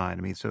outside.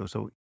 I mean,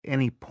 so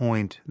any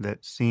point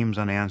that seems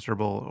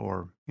unanswerable,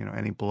 or,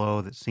 any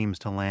blow that seems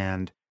to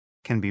land,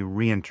 can be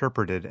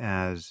reinterpreted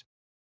as,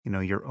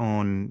 your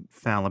own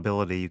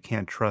fallibility. You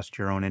can't trust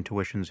your own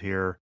intuitions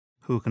here.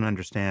 Who can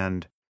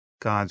understand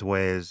God's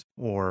ways?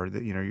 Or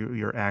that,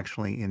 you're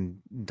actually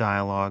in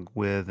dialogue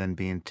with and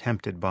being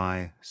tempted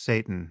by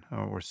Satan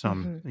or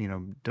some,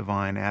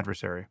 divine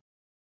adversary.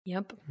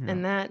 Yep. Yeah.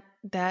 And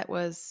that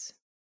was,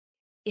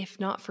 if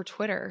not for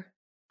Twitter,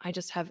 I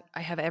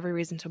have every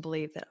reason to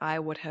believe that I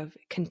would have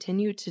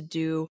continued to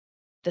do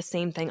the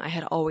same thing I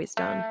had always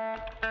done.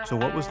 So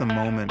what was the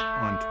moment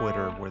on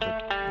Twitter where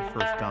the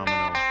first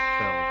domino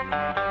fell? Do you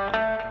remember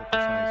the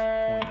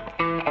precise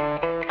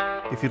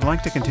point? If you'd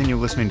like to continue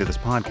listening to this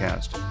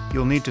podcast,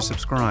 you'll need to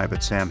subscribe at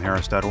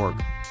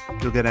samharris.org.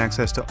 You'll get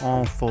access to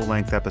all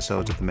full-length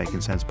episodes of the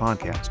Making Sense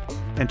podcast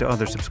and to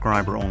other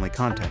subscriber-only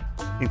content,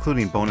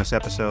 including bonus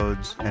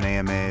episodes and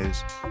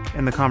AMAs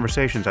and the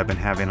conversations I've been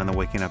having on the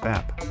Waking Up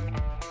app.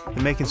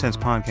 The Making Sense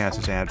podcast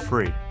is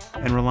ad-free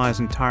and relies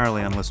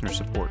entirely on listener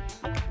support,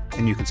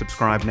 and you can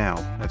subscribe now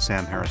at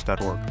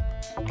samharris.org.